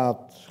think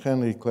about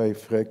Henry Clay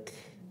Frick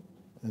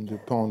and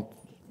DuPont,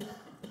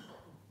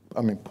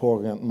 I mean,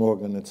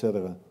 Morgan,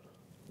 etc.,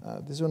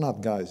 these were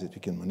not guys that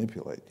you can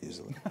manipulate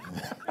easily.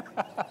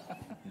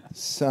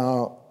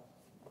 So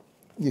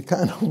you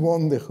kind of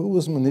wonder who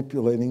was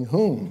manipulating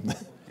whom.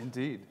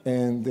 Indeed.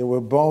 And they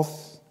were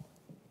both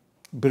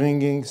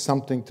bringing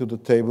something to the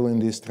table in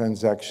this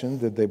transaction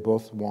that they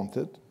both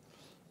wanted.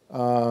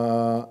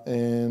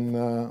 And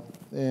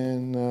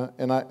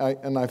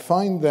I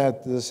find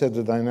that, as I said,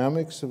 the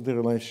dynamics of the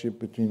relationship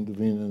between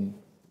Duveen and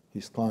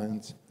his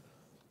clients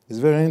is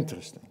very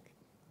interesting.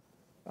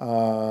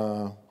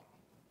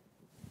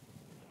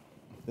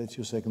 That's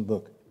your second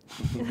book.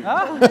 And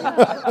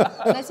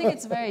I think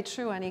it's very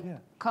true, and it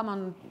come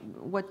on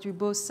what you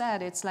both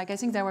said. It's like, I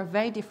think they were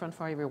very different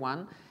for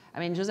everyone. I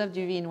mean, Joseph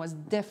Duveen was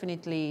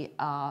definitely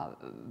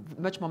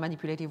much more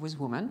manipulative with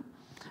women.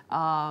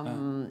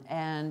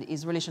 And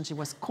his relationship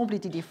was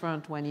completely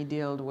different when he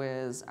dealt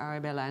with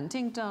Arabella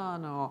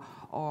Huntington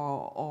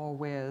or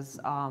with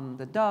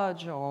the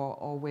Dodge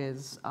or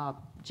with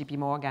J.P.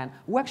 Morgan,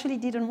 who actually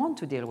didn't want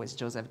to deal with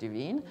Joseph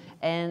Duveen,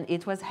 and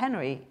it was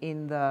Henry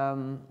in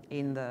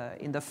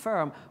the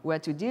firm who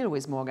had to deal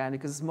with Morgan,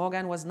 because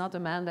Morgan was not a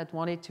man that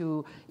wanted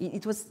to.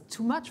 It was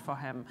too much for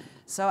him.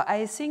 So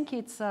I think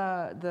it's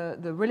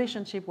the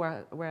relationship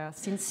were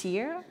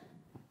sincere,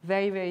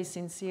 very, very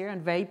sincere,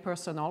 and very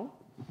personal.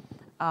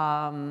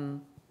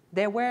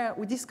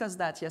 We discussed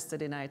that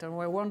yesterday night, and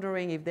we're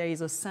wondering if there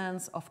is a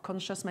sense of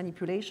conscious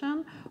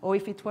manipulation or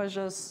if it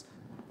was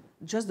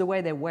just the way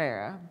they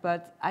were.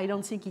 But I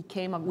don't think he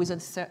came up with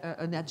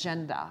an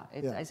agenda.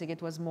 I think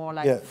it was more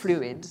like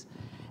fluid.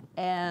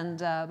 And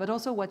but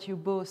also what you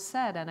both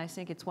said, and I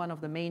think it's one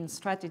of the main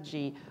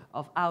strategy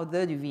of how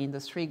the Duveen, the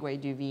three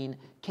great Duveen,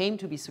 came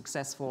to be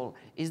successful,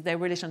 is their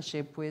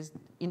relationship with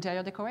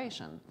interior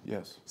decoration.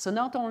 Yes. So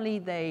not only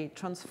they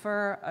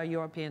transfer a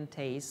European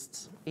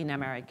taste in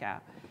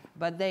America,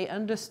 but they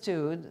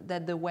understood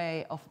that the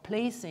way of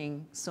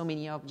placing so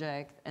many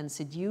objects and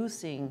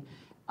seducing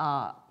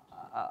a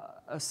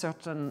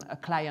certain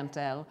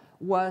clientele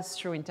was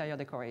through interior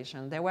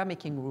decoration. They were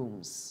making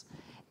rooms.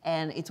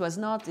 And it was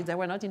not, they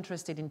were not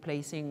interested in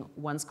placing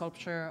one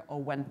sculpture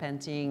or one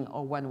painting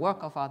or one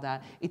work of art.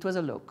 It was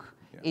a look.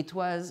 Yeah. It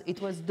was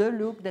the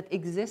look that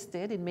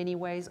existed in many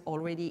ways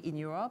already in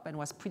Europe and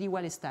was pretty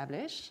well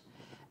established.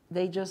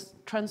 They just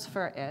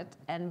transfer it,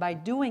 and by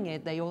doing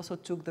it, they also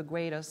took the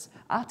greatest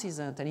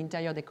artisan and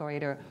interior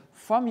decorator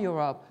from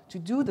Europe to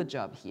do the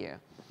job here.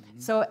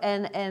 So,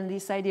 and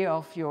this idea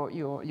of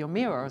your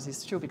mirrors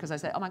is true, because I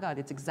said, oh my God,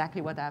 it's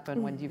exactly what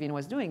happened when Duveen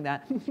was doing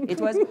that. It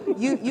was,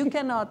 you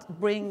cannot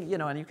bring,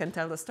 and you can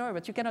tell the story,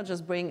 but you cannot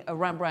just bring a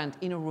Rembrandt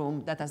in a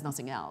room that has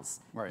nothing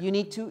else. Right. You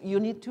need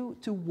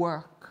to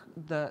work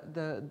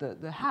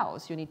the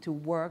house. You need to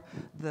work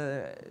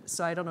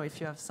so I don't know if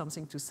you have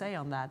something to say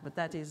on that, but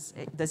that is,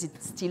 does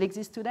it still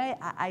exist today?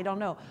 I don't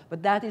know,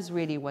 but that is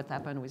really what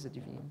happened with the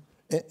Duveen.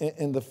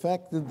 And the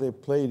fact that they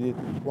played it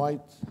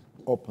quite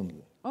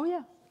openly. Oh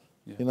yeah.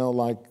 Yeah.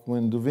 Like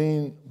when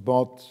Duveen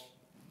bought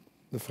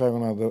the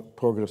Fragonard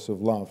Progress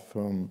of Love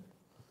from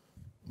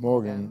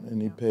Morgan, and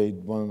he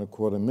paid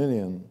 $1.25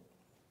 million,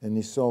 and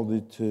he sold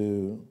it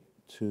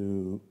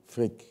to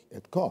Frick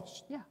at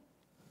cost. Yeah.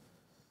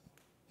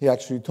 He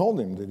actually told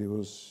him that he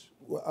was,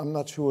 I'm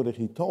not sure that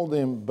he told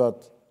him,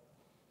 but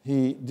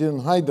he didn't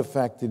hide the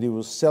fact that he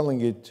was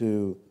selling it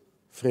to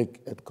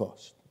Frick at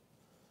cost.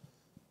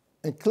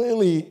 And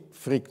clearly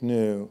Frick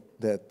knew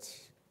that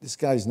this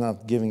guy's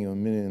not giving him $1.25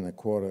 million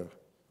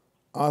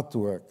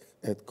artwork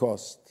at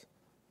cost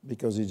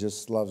because he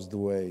just loves the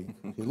way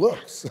he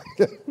looks.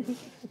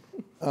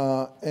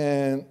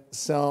 And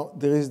so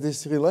there is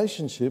this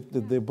relationship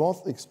that they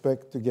both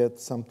expect to get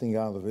something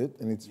out of it,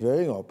 and it's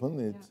very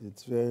open.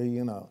 It's very,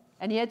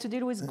 And he had to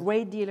deal with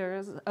great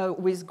dealers,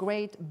 with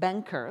great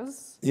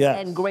bankers, yes.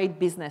 and great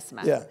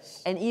businessmen.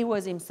 Yes. And he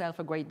was himself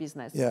a great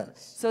businessman.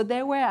 Yes. So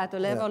they were at a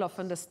level of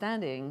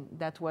understanding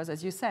that was,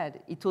 as you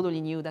said, he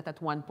totally knew that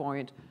at one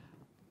point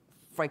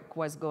Frick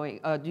was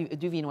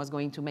Duveen was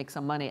going to make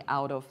some money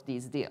out of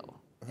this deal.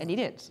 And he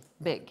did,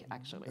 big,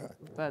 actually.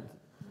 Right.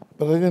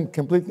 But I didn't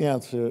completely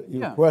answer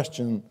your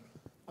question.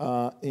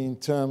 In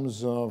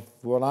terms of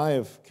what I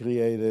have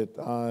created,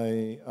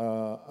 I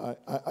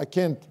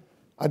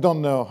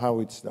don't know how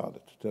it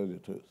started, to tell you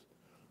the truth.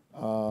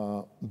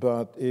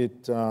 But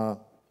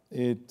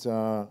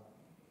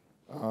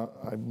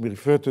I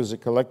refer to as a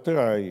collector.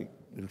 I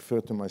refer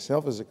to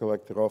myself as a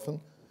collector often.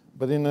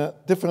 But in a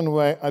different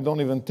way, I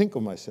don't even think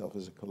of myself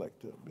as a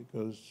collector,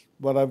 because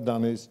what I've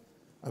done is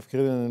I've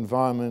created an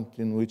environment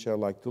in which I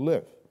like to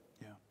live.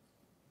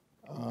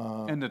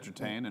 And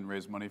entertain and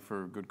raise money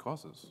for good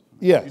causes.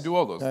 Yes. You do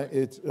all those things.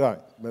 It's right,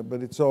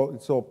 but it's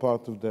all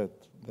part of that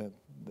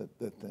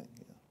thing.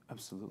 Yeah.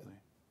 Absolutely.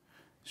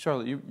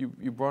 Charlotte,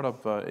 you brought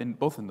up,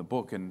 both in the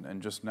book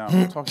and just now,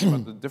 talking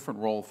about the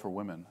different role for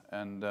women.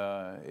 And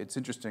it's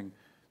interesting,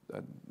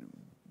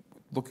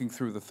 looking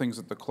through the things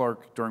at the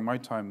Clark during my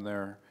time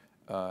there,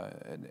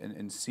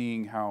 and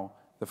seeing how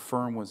the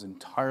firm was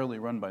entirely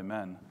run by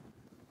men,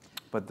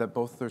 but that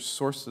both their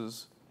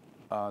sources,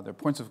 their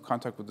points of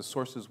contact with the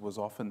sources was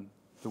often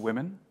the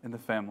women in the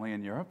family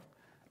in Europe,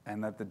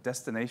 and that the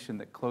destination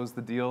that closed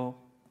the deal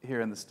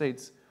here in the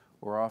States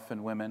were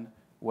often women,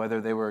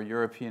 whether they were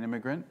European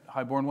immigrant,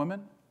 highborn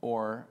women,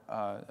 or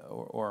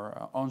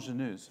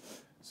ingenues.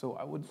 So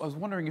I was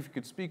wondering if you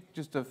could speak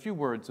just a few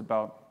words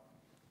about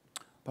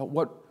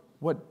what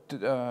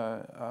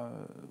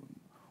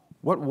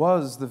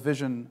was the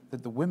vision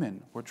that the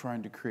women were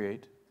trying to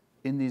create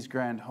in these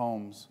grand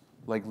homes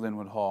like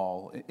Linwood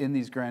Hall, in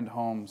these grand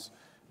homes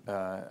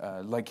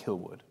like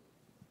Hillwood?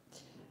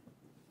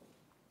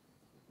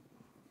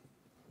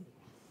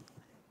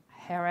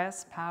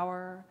 Heiress,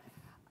 power,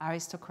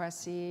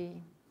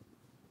 aristocracy,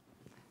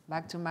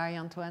 back to Marie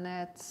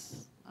Antoinette,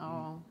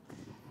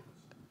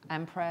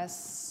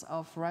 Empress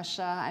of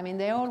Russia. I mean,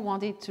 they all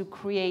wanted to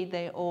create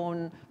their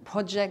own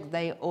project,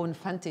 their own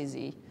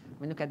fantasy.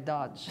 I mean, look at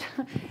Dodge.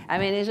 I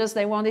mean, it's just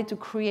they wanted to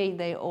create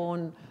their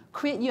own.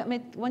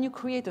 When you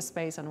create a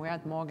space, and we're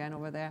at Morgan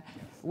over there,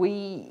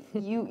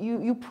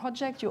 you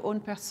project your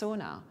own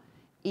persona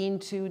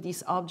into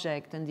this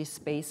object and these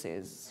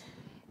spaces.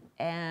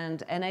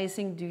 And I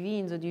think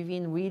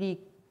Duveen really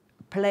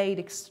played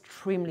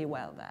extremely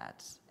well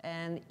that.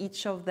 And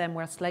each of them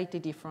were slightly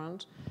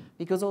different,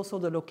 because also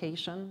the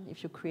location,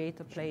 if you create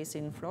a place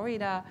in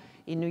Florida,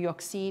 in New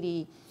York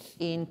City,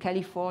 in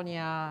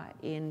California,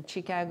 in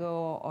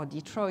Chicago or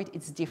Detroit,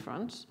 it's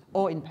different,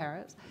 or in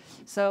Paris.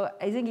 So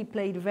I think he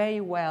played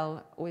very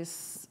well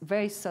with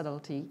very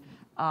subtlety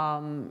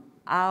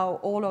how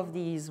all of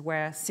these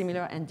were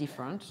similar and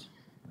different,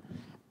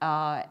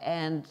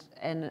 and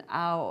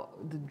how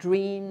the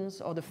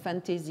dreams or the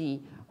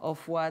fantasy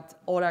of what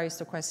all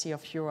aristocracy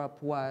of Europe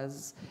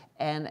was,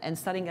 and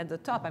starting at the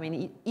top. I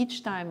mean,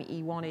 each time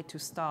he wanted to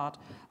start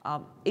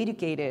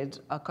educated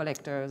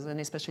collectors, and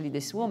especially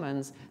these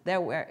women,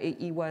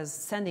 he was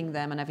sending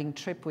them and having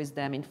trip with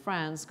them in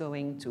France,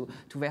 going to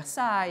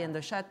Versailles and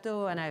the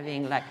chateau, and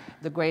having like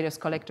the greatest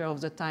collector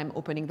of the time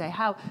opening their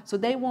house. So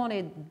they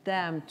wanted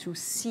them to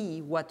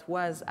see what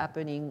was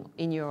happening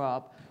in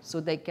Europe, so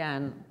they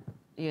can,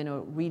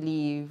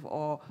 relive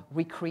or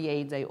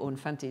recreate their own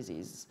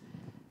fantasies.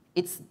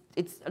 It's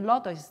a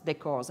lot of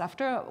decors.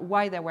 After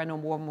why there were no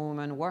more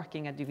women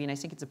working at Duveen, I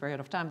think it's a period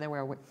of time there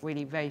were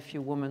really very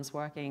few women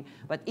working.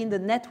 But in the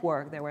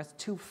network, there were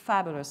two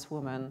fabulous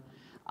women.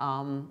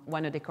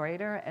 One a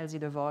decorator, Elsie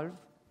de Volve,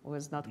 who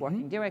was not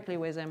working directly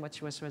with them, but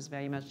she was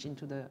very much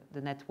into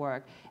the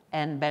network,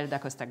 and Belle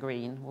d'Acosta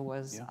Green, who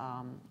was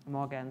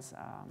Morgan's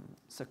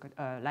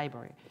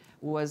library,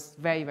 who was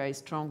very, very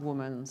strong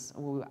women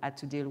who had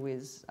to deal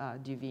with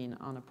Duveen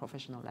on a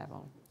professional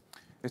level.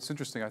 It's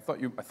interesting. I thought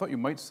you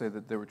might say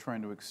that they were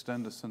trying to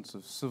extend a sense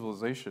of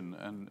civilization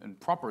and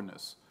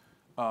properness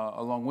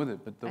along with it,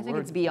 but the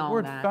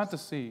word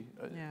fantasy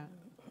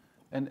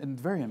and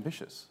very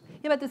ambitious.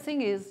 Yeah, but the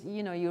thing is,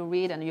 you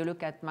read and you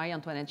look at Marie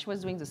Antoinette. She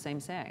was doing the same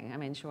thing. I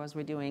mean, she was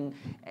redoing.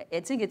 I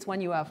think it's when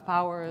you have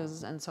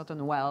powers and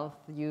certain wealth,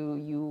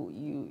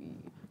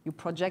 you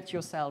project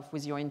yourself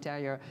with your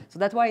interior. So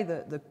that's why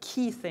the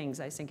key things,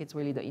 I think it's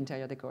really the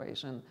interior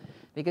decoration,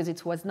 because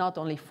it was not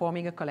only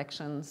forming a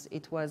collection,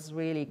 it was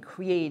really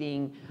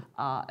creating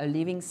a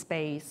living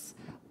space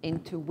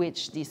into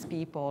which these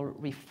people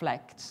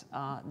reflect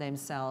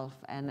themselves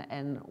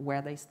and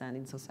where they stand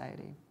in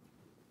society.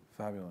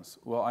 Fabulous.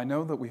 Well, I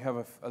know that we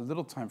have a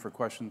little time for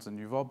questions, and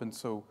you've all been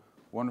so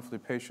wonderfully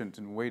patient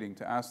in waiting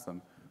to ask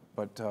them.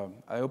 But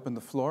I open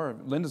the floor.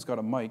 Linda's got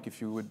a mic, if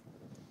you would.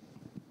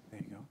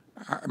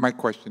 My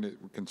question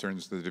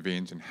concerns the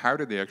Duveens, and how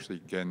did they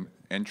actually get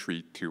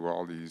entry to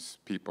all these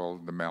people,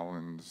 the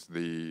Mellons,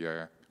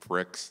 the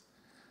Fricks,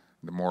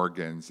 the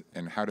Morgans,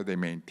 and how did they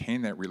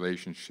maintain that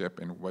relationship,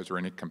 and was there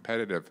any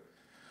competitive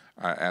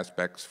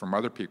aspects from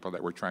other people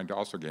that were trying to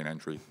also gain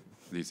entry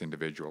to these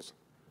individuals?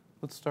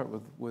 Let's start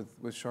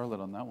with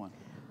Charlotte on that one.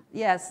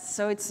 Yes,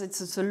 so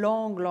it's a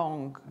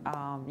long,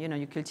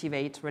 you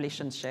cultivate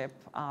relationship,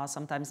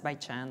 sometimes by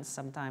chance,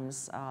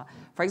 sometimes,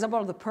 for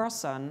example, the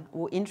person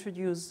who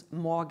introduced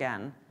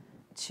Morgan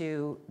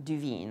to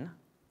Duveen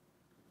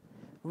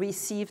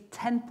received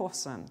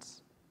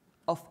 10%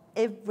 of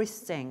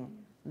everything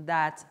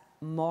that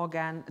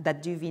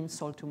Duveen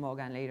sold to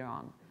Morgan later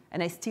on.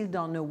 And I still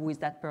don't know who is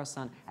that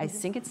person. I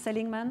think it's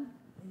Seligman,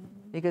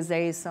 because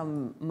there is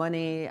some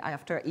money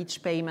after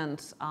each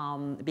payment,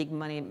 big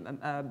money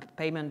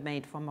payment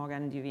made for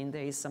Morgan Duveen.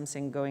 There is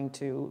something going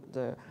to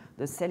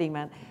the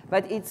Seligman.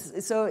 But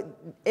so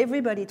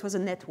everybody, it was a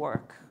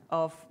network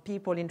of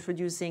people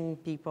introducing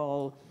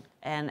people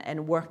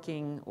and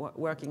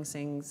working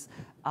things.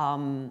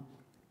 And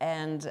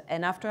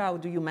after, how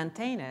do you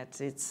maintain it?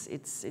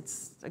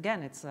 It's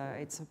again, it's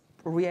a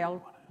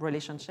real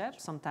relationship.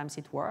 Sometimes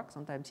it works,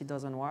 sometimes it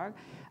doesn't work.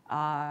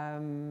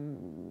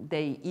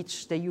 They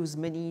use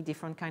many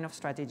different kind of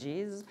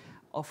strategies.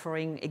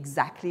 Offering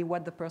exactly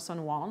what the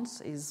person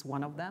wants is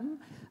one of them.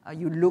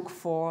 You look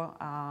for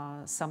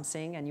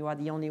something and you are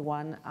the only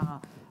one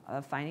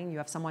finding. You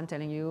have someone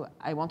telling you,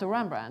 I want a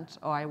Rembrandt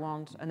or I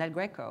want an El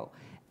Greco.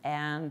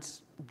 And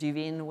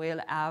Duveen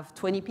will have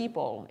 20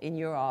 people in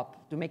Europe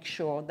to make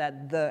sure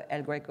that the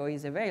El Greco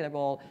is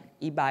available.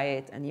 He buy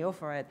it and he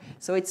offer it.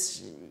 So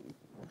it's,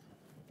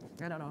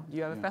 I don't know, do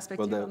you have a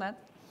perspective on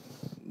that?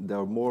 There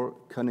are more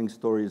cunning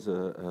stories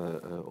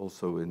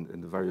also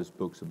in the various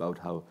books about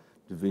how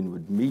Duveen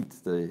would meet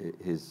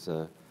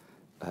the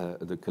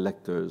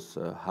collectors,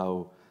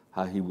 how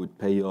he would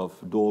pay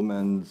off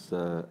doormans,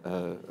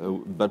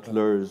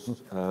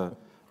 butlers.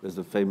 There's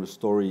a famous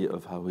story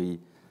of how he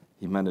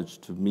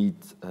managed to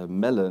meet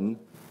Mellon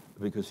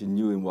because he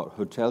knew in what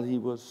hotel he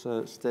was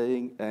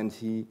staying, and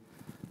he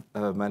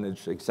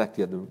managed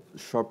exactly at the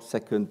sharp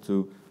second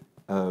to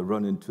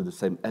run into the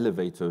same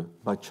elevator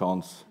by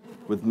chance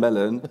with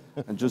Mellon,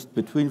 and just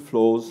between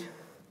floors,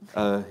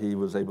 he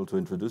was able to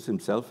introduce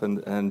himself,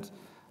 and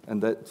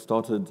that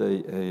started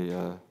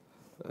a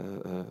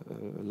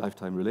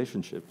lifetime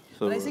relationship.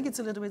 So, but I think it's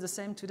a little bit the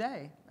same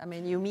today. I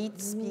mean, you meet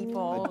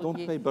people. I don't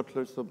pay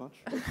butlers so much.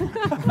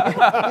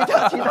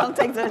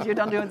 you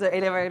don't do the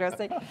elevator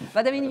thing.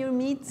 But I mean, you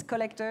meet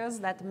collectors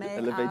that may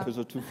elevators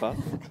are too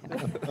fast.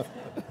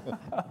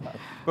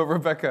 But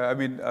Rebecca, I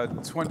mean,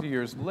 20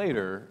 years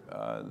later,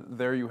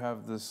 there you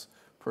have this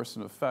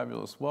person of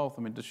fabulous wealth.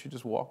 I mean, did she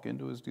just walk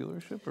into his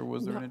dealership, or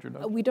was there an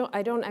introduction?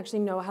 I don't actually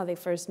know how they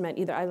first met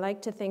either. I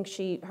like to think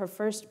her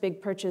first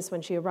big purchase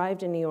when she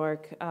arrived in New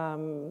York,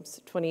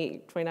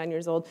 29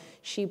 years old,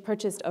 she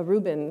purchased a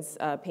Rubens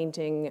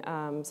painting.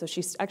 So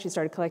she actually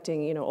started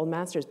collecting, old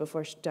masters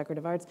before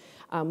decorative arts,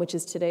 which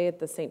is today at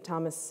the St.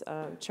 Thomas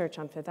Church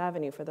on Fifth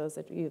Avenue. For those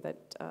of you that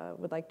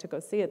would like to go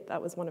see it,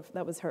 that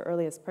was her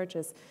earliest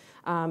purchase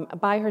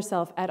by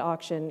herself at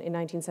auction in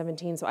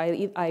 1917. So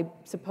I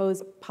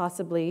suppose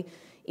possibly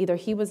either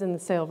he was in the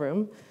sale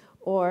room,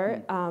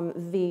 or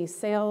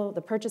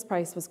the purchase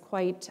price was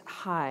quite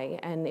high,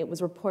 and it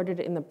was reported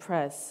in the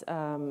press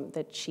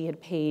that she had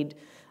paid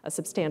a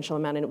substantial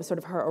amount, and it was sort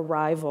of her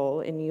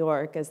arrival in New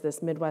York as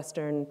this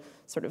Midwestern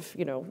sort of,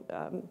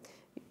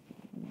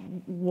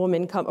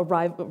 woman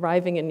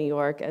arriving in New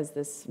York as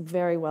this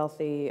very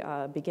wealthy,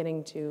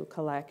 beginning to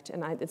collect,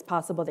 and it's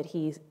possible that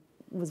he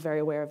was very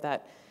aware of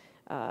that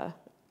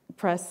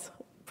press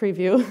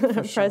preview,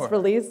 press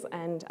release,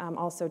 and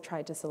also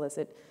tried to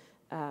solicit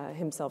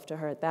himself to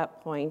her at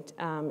that point.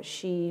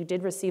 She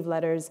did receive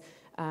letters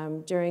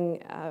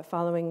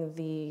following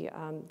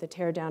the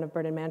tear down of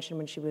Burnham Mansion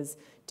when she was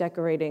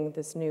decorating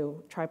this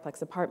new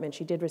triplex apartment.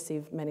 She did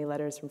receive many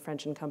letters from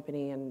French and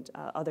Company and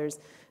others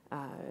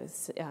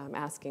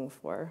asking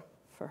for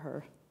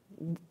her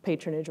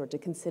patronage or to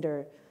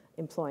consider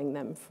employing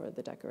them for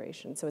the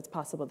decoration. So it's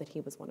possible that he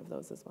was one of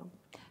those as well.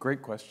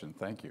 Great question,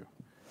 thank you.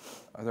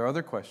 Are there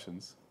other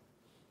questions?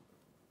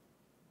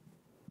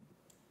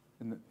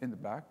 In the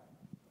back?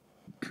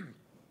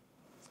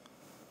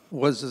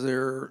 Was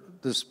there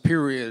this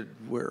period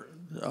where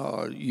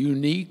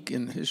unique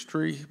in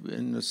history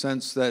in the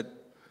sense that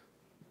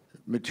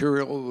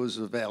material was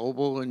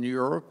available in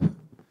Europe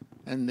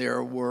and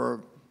there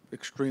were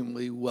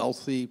extremely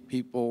wealthy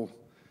people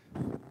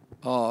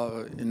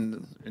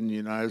in the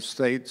United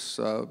States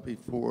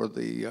before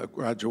the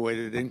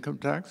graduated income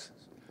tax?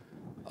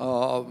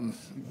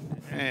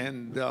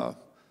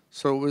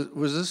 So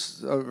was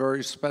this a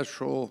very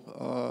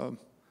special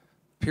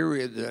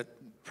period that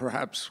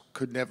perhaps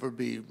could never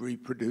be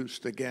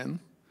reproduced again?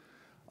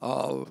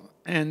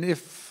 And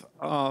if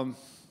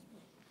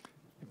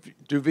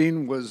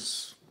Duveen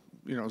was,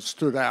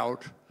 stood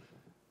out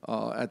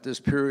at this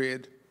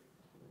period,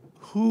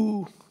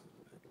 who,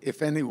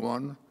 if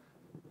anyone,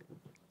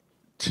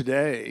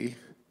 today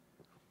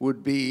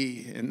would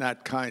be in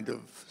that kind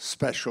of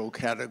special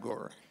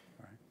category?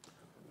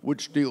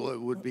 Which dealer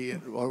would be,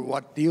 or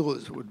what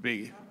dealers would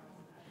be?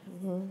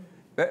 Mm-hmm.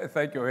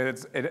 Thank you.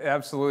 It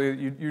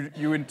absolutely,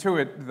 you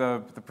intuit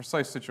the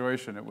precise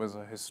situation. It was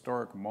a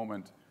historic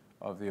moment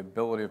of the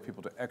ability of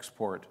people to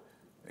export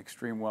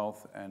extreme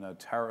wealth and a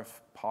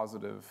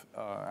tariff-positive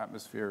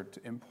atmosphere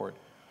to import.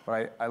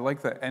 But I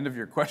like the end of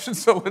your question,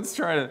 so let's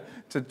try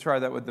to try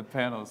that with the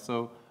panel.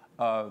 So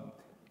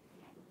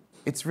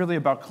it's really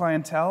about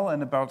clientele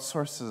and about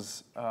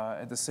sources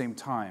at the same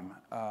time.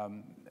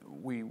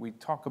 We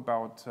talk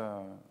about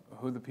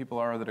who the people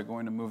are that are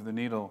going to move the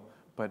needle,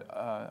 but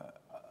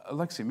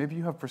Alexis, maybe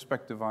you have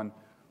perspective on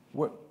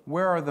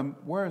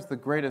where is the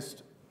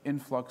greatest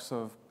influx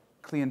of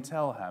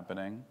clientele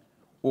happening,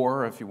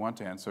 or if you want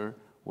to answer,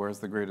 where is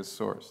the greatest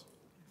source?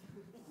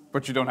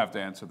 But you don't have to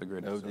answer the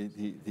greatest source.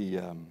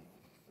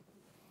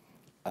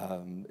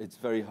 It's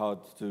very hard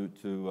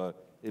to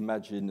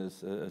imagine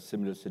a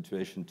similar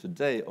situation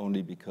today,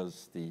 only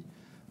because the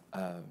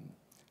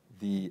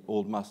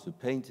old master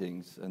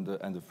paintings and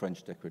the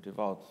French decorative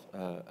art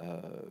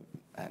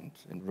and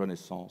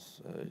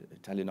Renaissance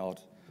Italian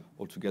art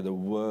altogether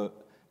were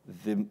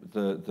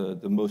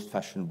the most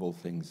fashionable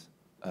things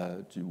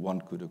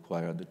one could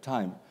acquire at the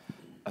time.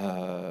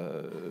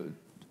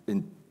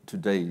 In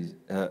today's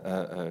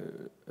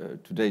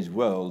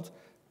world,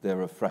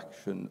 they're a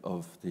fraction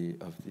of the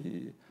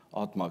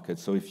art market.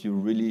 So if you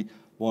really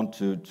want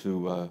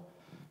to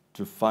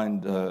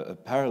find a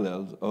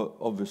parallel,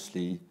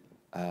 obviously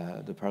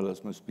the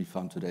parallels must be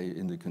found today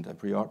in the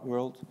contemporary art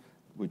world,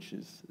 which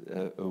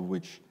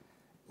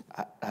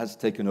has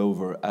taken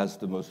over as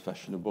the most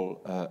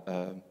fashionable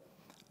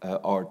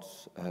art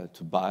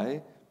to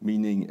buy,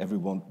 meaning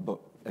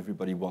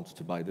everybody wants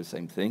to buy the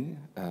same thing.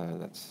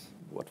 That's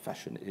what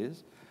fashion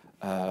is.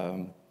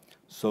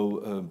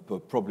 But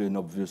probably an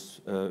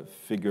obvious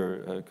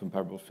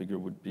comparable figure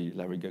would be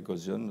Larry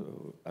Gagosian,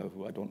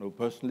 who I don't know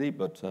personally,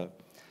 but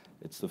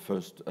it's the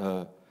first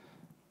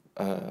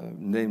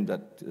name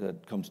that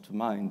comes to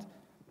mind.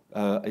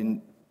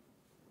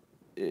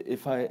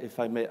 If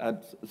I may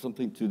add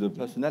something to the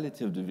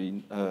personality of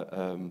Duveen,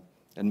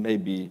 and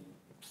maybe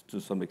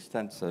to some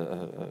extent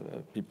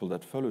people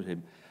that followed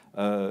him,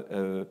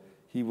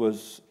 he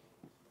was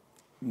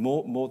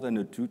more than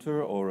a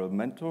tutor or a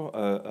mentor.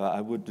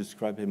 I would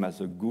describe him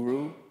as a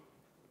guru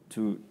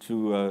to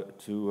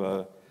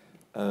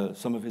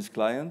some of his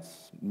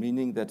clients,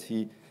 meaning that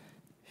he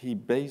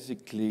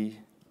basically,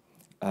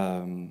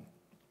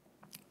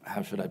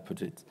 how should I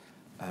put it?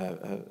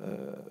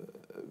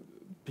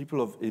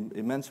 People of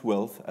immense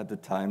wealth at the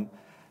time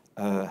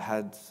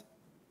had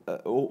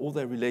all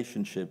their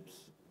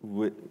relationships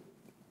with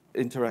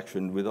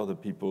interaction with other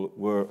people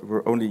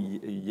were only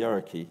a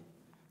hierarchy.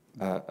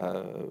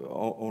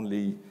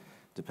 Only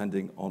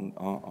depending on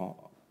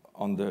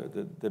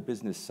the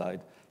business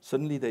side.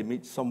 Suddenly they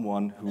meet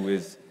someone who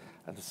is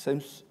at the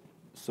same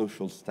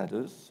social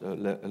status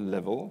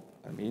level,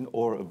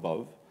 or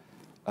above,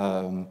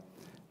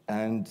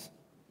 and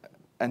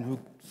who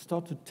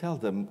start to tell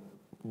them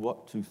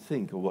what to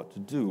think or what to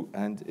do.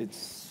 And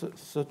it's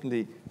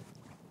certainly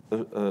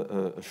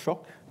a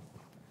shock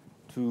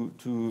to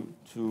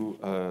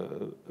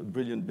a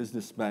brilliant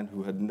businessman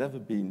who had never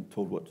been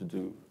told what to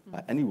do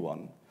by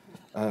anyone,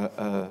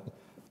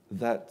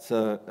 that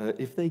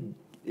if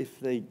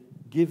they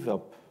give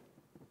up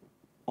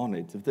on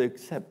it, if they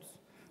accept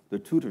the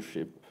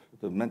tutorship,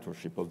 the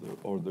mentorship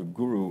or the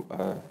guru,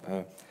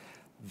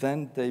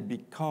 then they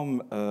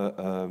become,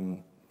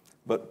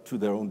 but to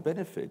their own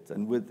benefit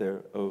and with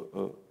their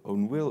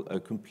own will,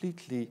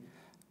 completely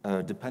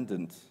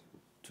dependent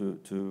to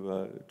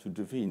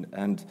Duveen.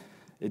 And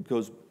it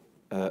goes.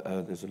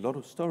 There's a lot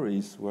of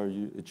stories where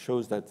it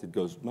shows that it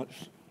goes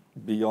much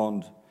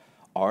beyond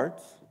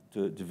art.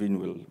 Duveen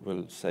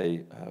will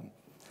say,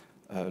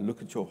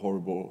 "Look at your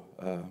horrible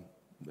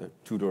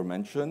Tudor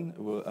mansion.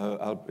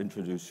 I'll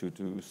introduce you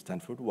to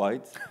Stanford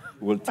White.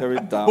 We'll tear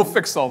it down. We'll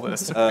fix all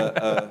this."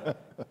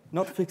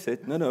 Not fix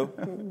it. No,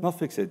 not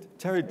fix it.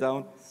 Tear it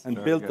down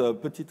and build a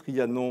Petit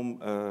Trianon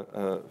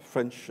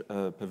French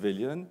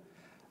pavilion.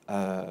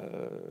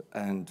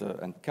 And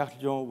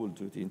Carlion will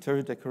do the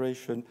interior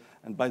decoration.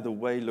 And by the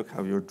way, look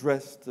how you're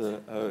dressed.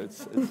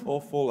 It's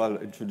awful. I'll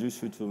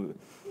introduce you to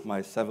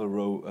my Savile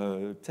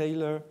Row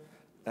tailor.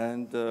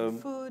 And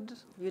food.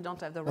 You don't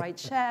have the right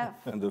chef.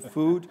 And the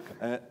food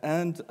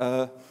and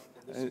the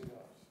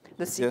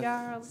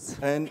cigars.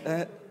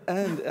 Yeah.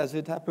 And as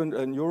it happened,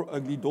 and your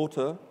ugly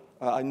daughter.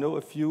 I know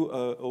a few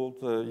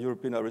old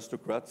European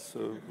aristocrats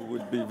who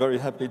would be very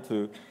happy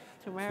to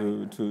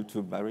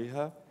marry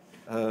her.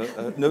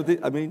 No,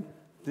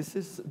 this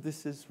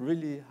is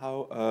really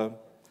how,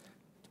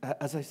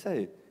 as I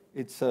say,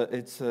 it's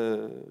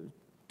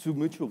two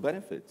mutual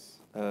benefits.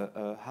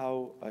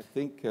 How I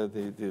think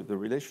the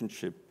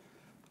relationship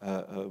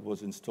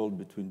was installed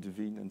between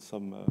Duveen and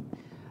some.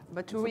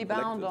 But to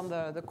rebound on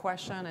the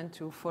question and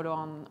to follow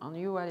on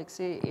you,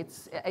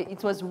 Alexis,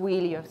 it was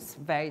really a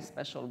very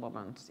special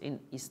moment in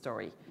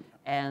history.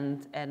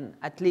 And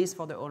at least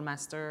for the old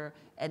master,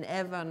 and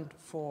even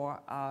for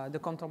the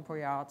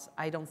contemporary arts,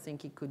 I don't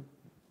think it could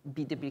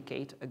be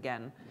duplicated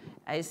again.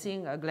 I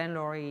think Glenn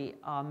Laurie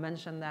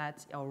mentioned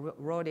that, or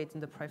wrote it in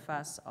the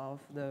preface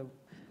of the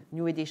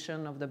new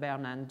edition of the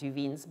Bernard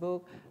Duveens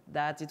book,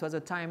 that it was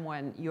a time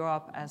when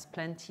Europe has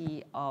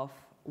plenty of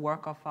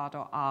work of art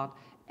or art,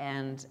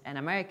 and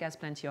America has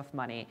plenty of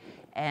money.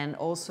 And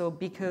also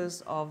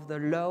because of the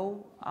law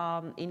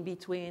in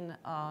between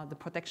the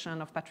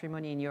protection of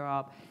patrimony in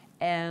Europe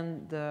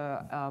and the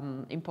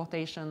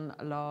importation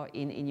law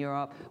in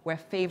Europe were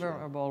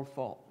favorable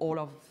for all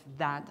of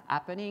that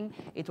happening.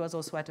 It was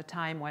also at a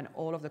time when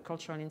all of the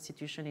cultural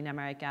institution in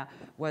America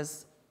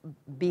was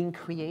being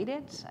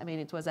created. I mean,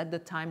 it was at the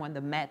time when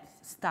the Met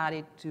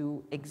started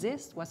to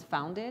exist, was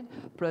founded,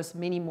 plus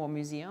many more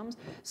museums.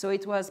 So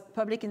it was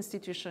public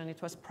institution,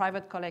 it was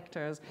private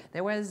collectors.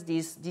 There was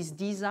this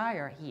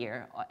desire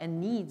here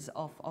and needs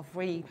of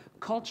really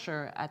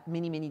culture at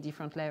many, many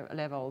different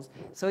levels.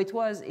 So it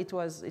was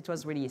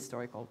really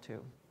historical too.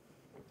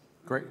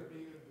 Great.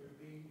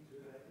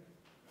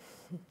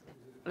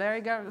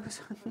 Larry,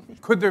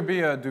 Could there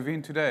be a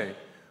Duveen today?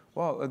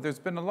 Well, there's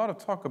been a lot of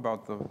talk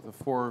about the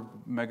 4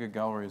 mega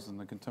galleries in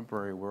the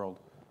contemporary world,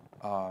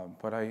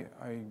 but I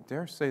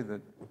dare say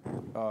that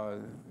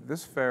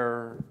this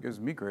fair gives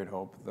me great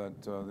hope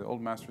that the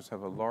old masters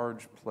have a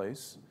large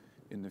place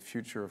in the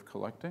future of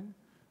collecting,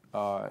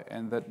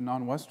 and that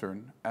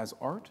non-Western as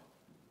art,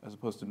 as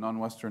opposed to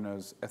non-Western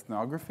as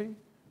ethnography,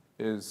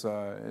 is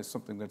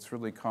something that's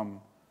really come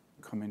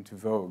into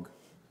vogue.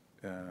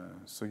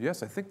 So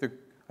yes, I think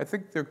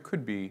there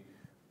could be.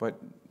 But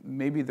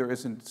maybe there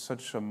isn't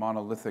such a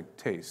monolithic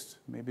taste.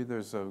 Maybe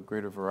there's a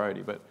greater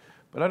variety. But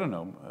I don't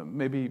know.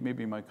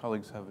 Maybe my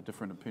colleagues have a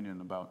different opinion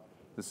about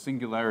the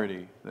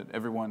singularity that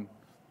everyone,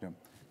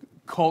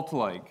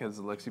 cult-like, as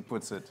Alexis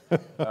puts it,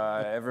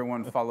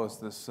 everyone follows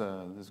this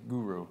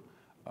guru.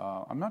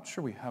 I'm not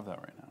sure we have that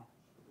right now.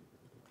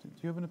 Do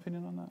you have an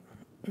opinion on that?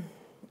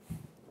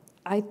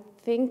 I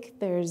think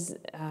there's,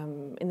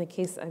 in the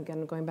case,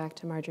 again, going back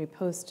to Marjorie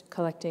Post,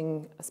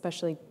 collecting,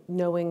 especially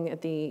knowing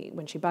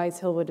when she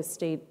buys Hillwood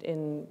Estate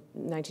in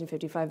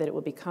 1955 that it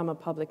will become a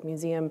public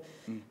museum,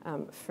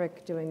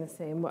 Frick doing the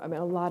same, I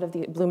mean, a lot of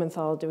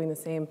Blumenthal doing the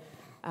same,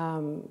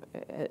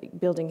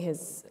 building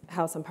his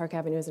house on Park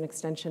Avenue as an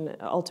extension,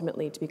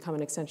 ultimately to become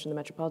an extension of the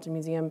Metropolitan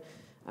Museum,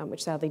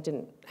 which sadly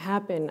didn't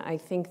happen. I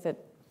think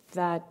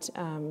that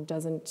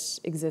doesn't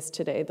exist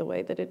today the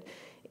way that it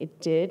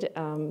did.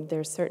 There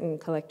are certain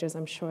collectors,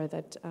 I'm sure,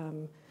 that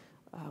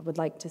would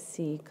like to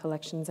see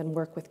collections and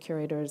work with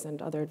curators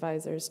and other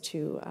advisors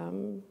to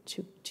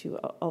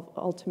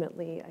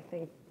ultimately, I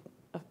think,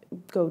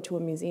 go to a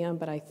museum.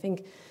 But I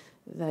think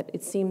that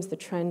it seems the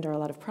trend are a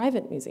lot of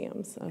private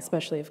museums,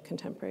 especially of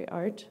contemporary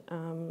art.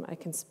 I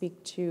can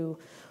speak to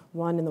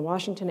one in the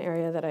Washington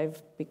area that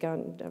I've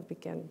begun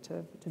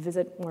to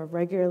visit more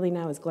regularly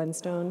now is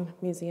Glenstone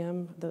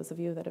Museum. Those of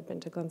you that have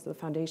been to Glenstone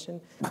Foundation,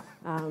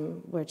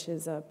 which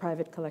is a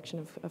private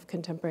collection of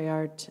contemporary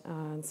art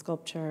and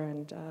sculpture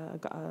and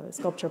a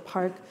sculpture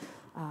park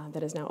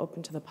that is now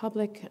open to the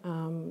public.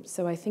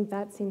 So I think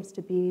that seems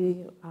to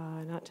be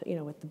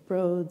with the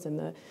Broads and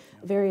the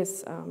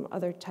various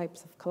other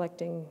types of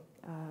collecting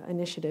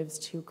initiatives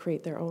to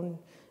create their own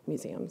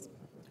museums.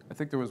 I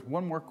think there was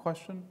one more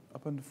question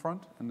up in the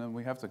front, and then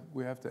we have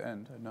to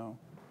end. I know.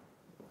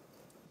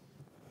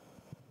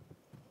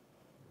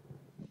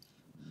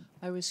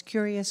 I was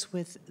curious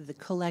with the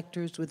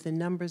collectors, with the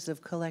numbers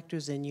of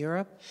collectors in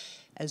Europe,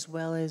 as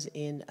well as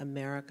in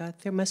America.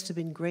 There must have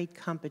been great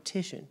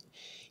competition,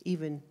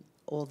 even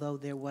although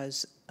there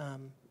was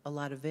a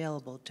lot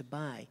available to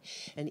buy,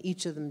 and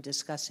each of them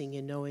discussing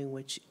and knowing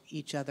which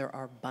each other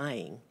are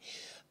buying.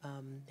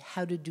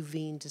 How did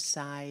Duveen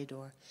decide,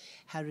 or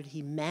how did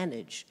he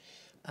manage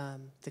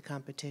the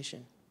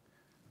competition?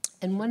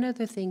 And one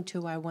other thing,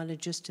 too, I wanted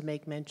just to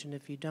make mention,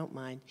 if you don't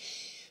mind.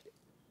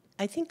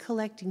 I think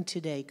collecting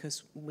today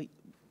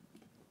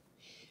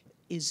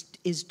is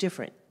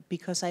different,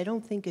 because I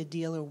don't think a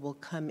dealer will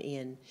come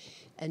in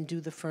and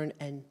do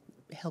and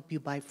help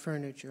you buy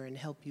furniture and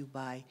help you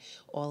buy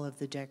all of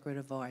the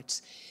decorative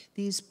arts.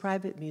 These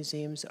private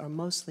museums are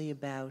mostly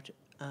about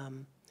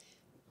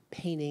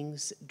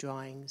paintings,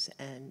 drawings,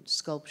 and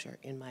sculpture,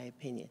 in my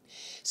opinion.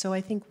 So I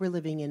think we're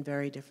living in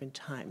very different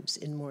times,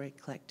 in more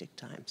eclectic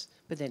times.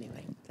 But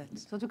anyway,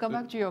 that's... So to come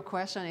back to your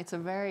question, I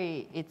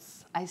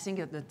think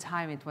at the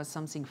time it was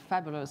something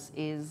fabulous,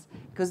 is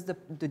because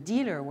the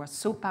dealer was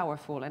so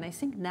powerful, and I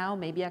think now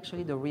maybe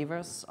actually the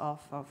reverse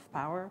of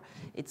power,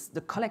 it's the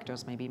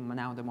collectors maybe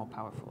now the more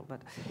powerful.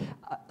 But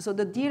so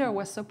the dealer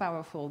was so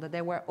powerful that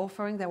there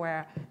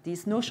were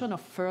this notion of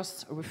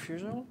first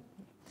refusal.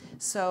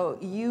 So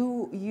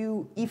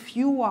if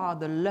you are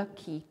the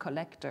lucky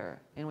collector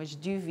in which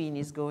Duveen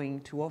is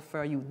going to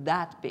offer you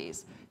that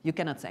piece, you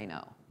cannot say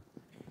no.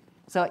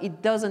 So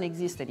it doesn't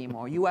exist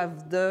anymore. You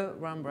have the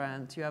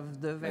Rembrandt, you have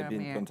the Vermeer.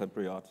 Maybe in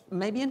contemporary art.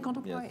 Maybe in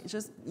contemporary,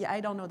 yes.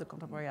 I don't know the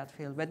contemporary art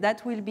field, but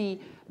that will be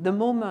the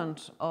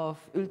moment of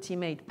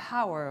ultimate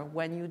power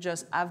when you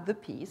just have the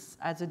piece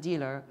as a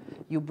dealer,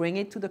 you bring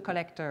it to the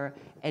collector,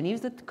 and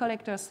if the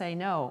collector say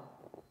no,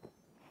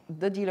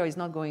 the dealer is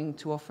not going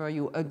to offer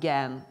you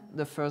again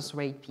the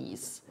first-rate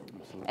piece.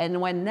 Absolutely. And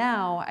when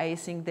now I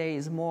think there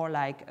is more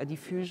like a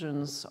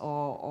diffusions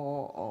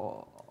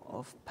or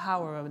of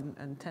power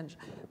and tension,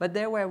 but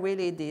there were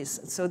really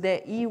this. So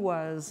there he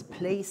was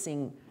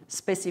placing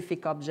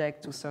specific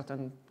object to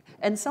certain,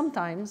 and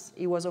sometimes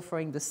he was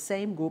offering the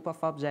same group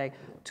of object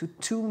to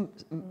two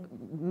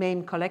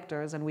main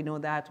collectors, and we know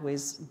that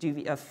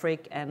with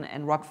Frick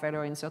and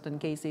Rockefeller in certain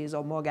cases,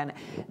 or Morgan.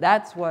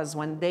 That was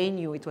when they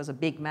knew it was a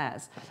big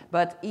mess.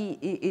 But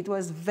it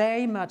was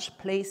very much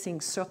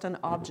placing certain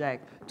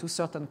object to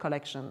certain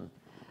collection.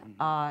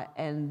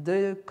 And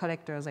the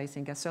collectors, I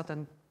think, at a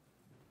certain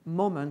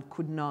moment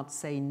could not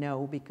say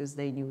no because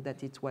they knew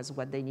that it was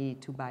what they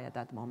needed to buy at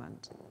that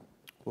moment.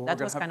 Well,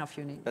 that was kind of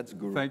unique. That's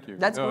guru. Thank you.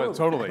 That's guru.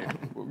 Totally.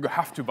 We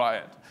have to buy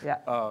it. Yeah.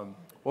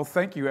 Well,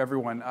 thank you,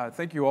 everyone.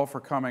 Thank you all for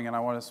coming, and I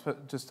want to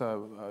just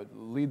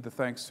lead the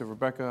thanks to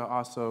Rebecca,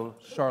 Aso,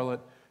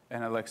 Charlotte,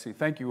 and Alexis.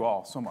 Thank you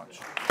all so much.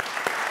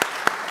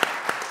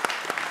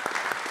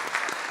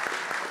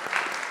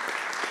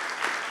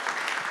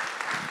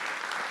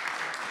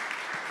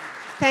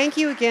 Thank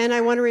you again.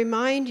 I want to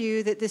remind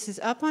you that this is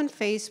up on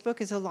Facebook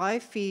as a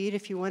live feed.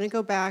 If you want to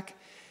go back,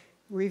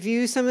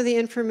 review some of the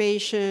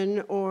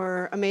information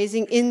or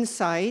amazing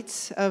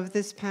insights of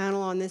this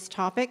panel on this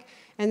topic,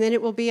 and then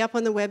it will be up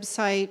on the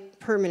website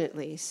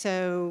permanently.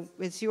 So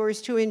it's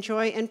yours to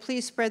enjoy, and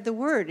please spread the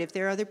word. If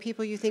there are other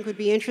people you think would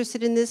be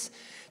interested in this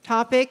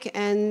topic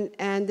and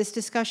this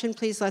discussion,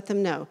 please let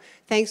them know.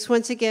 Thanks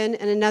once again,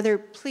 and another,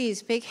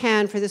 please, big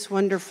hand for this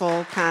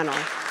wonderful panel.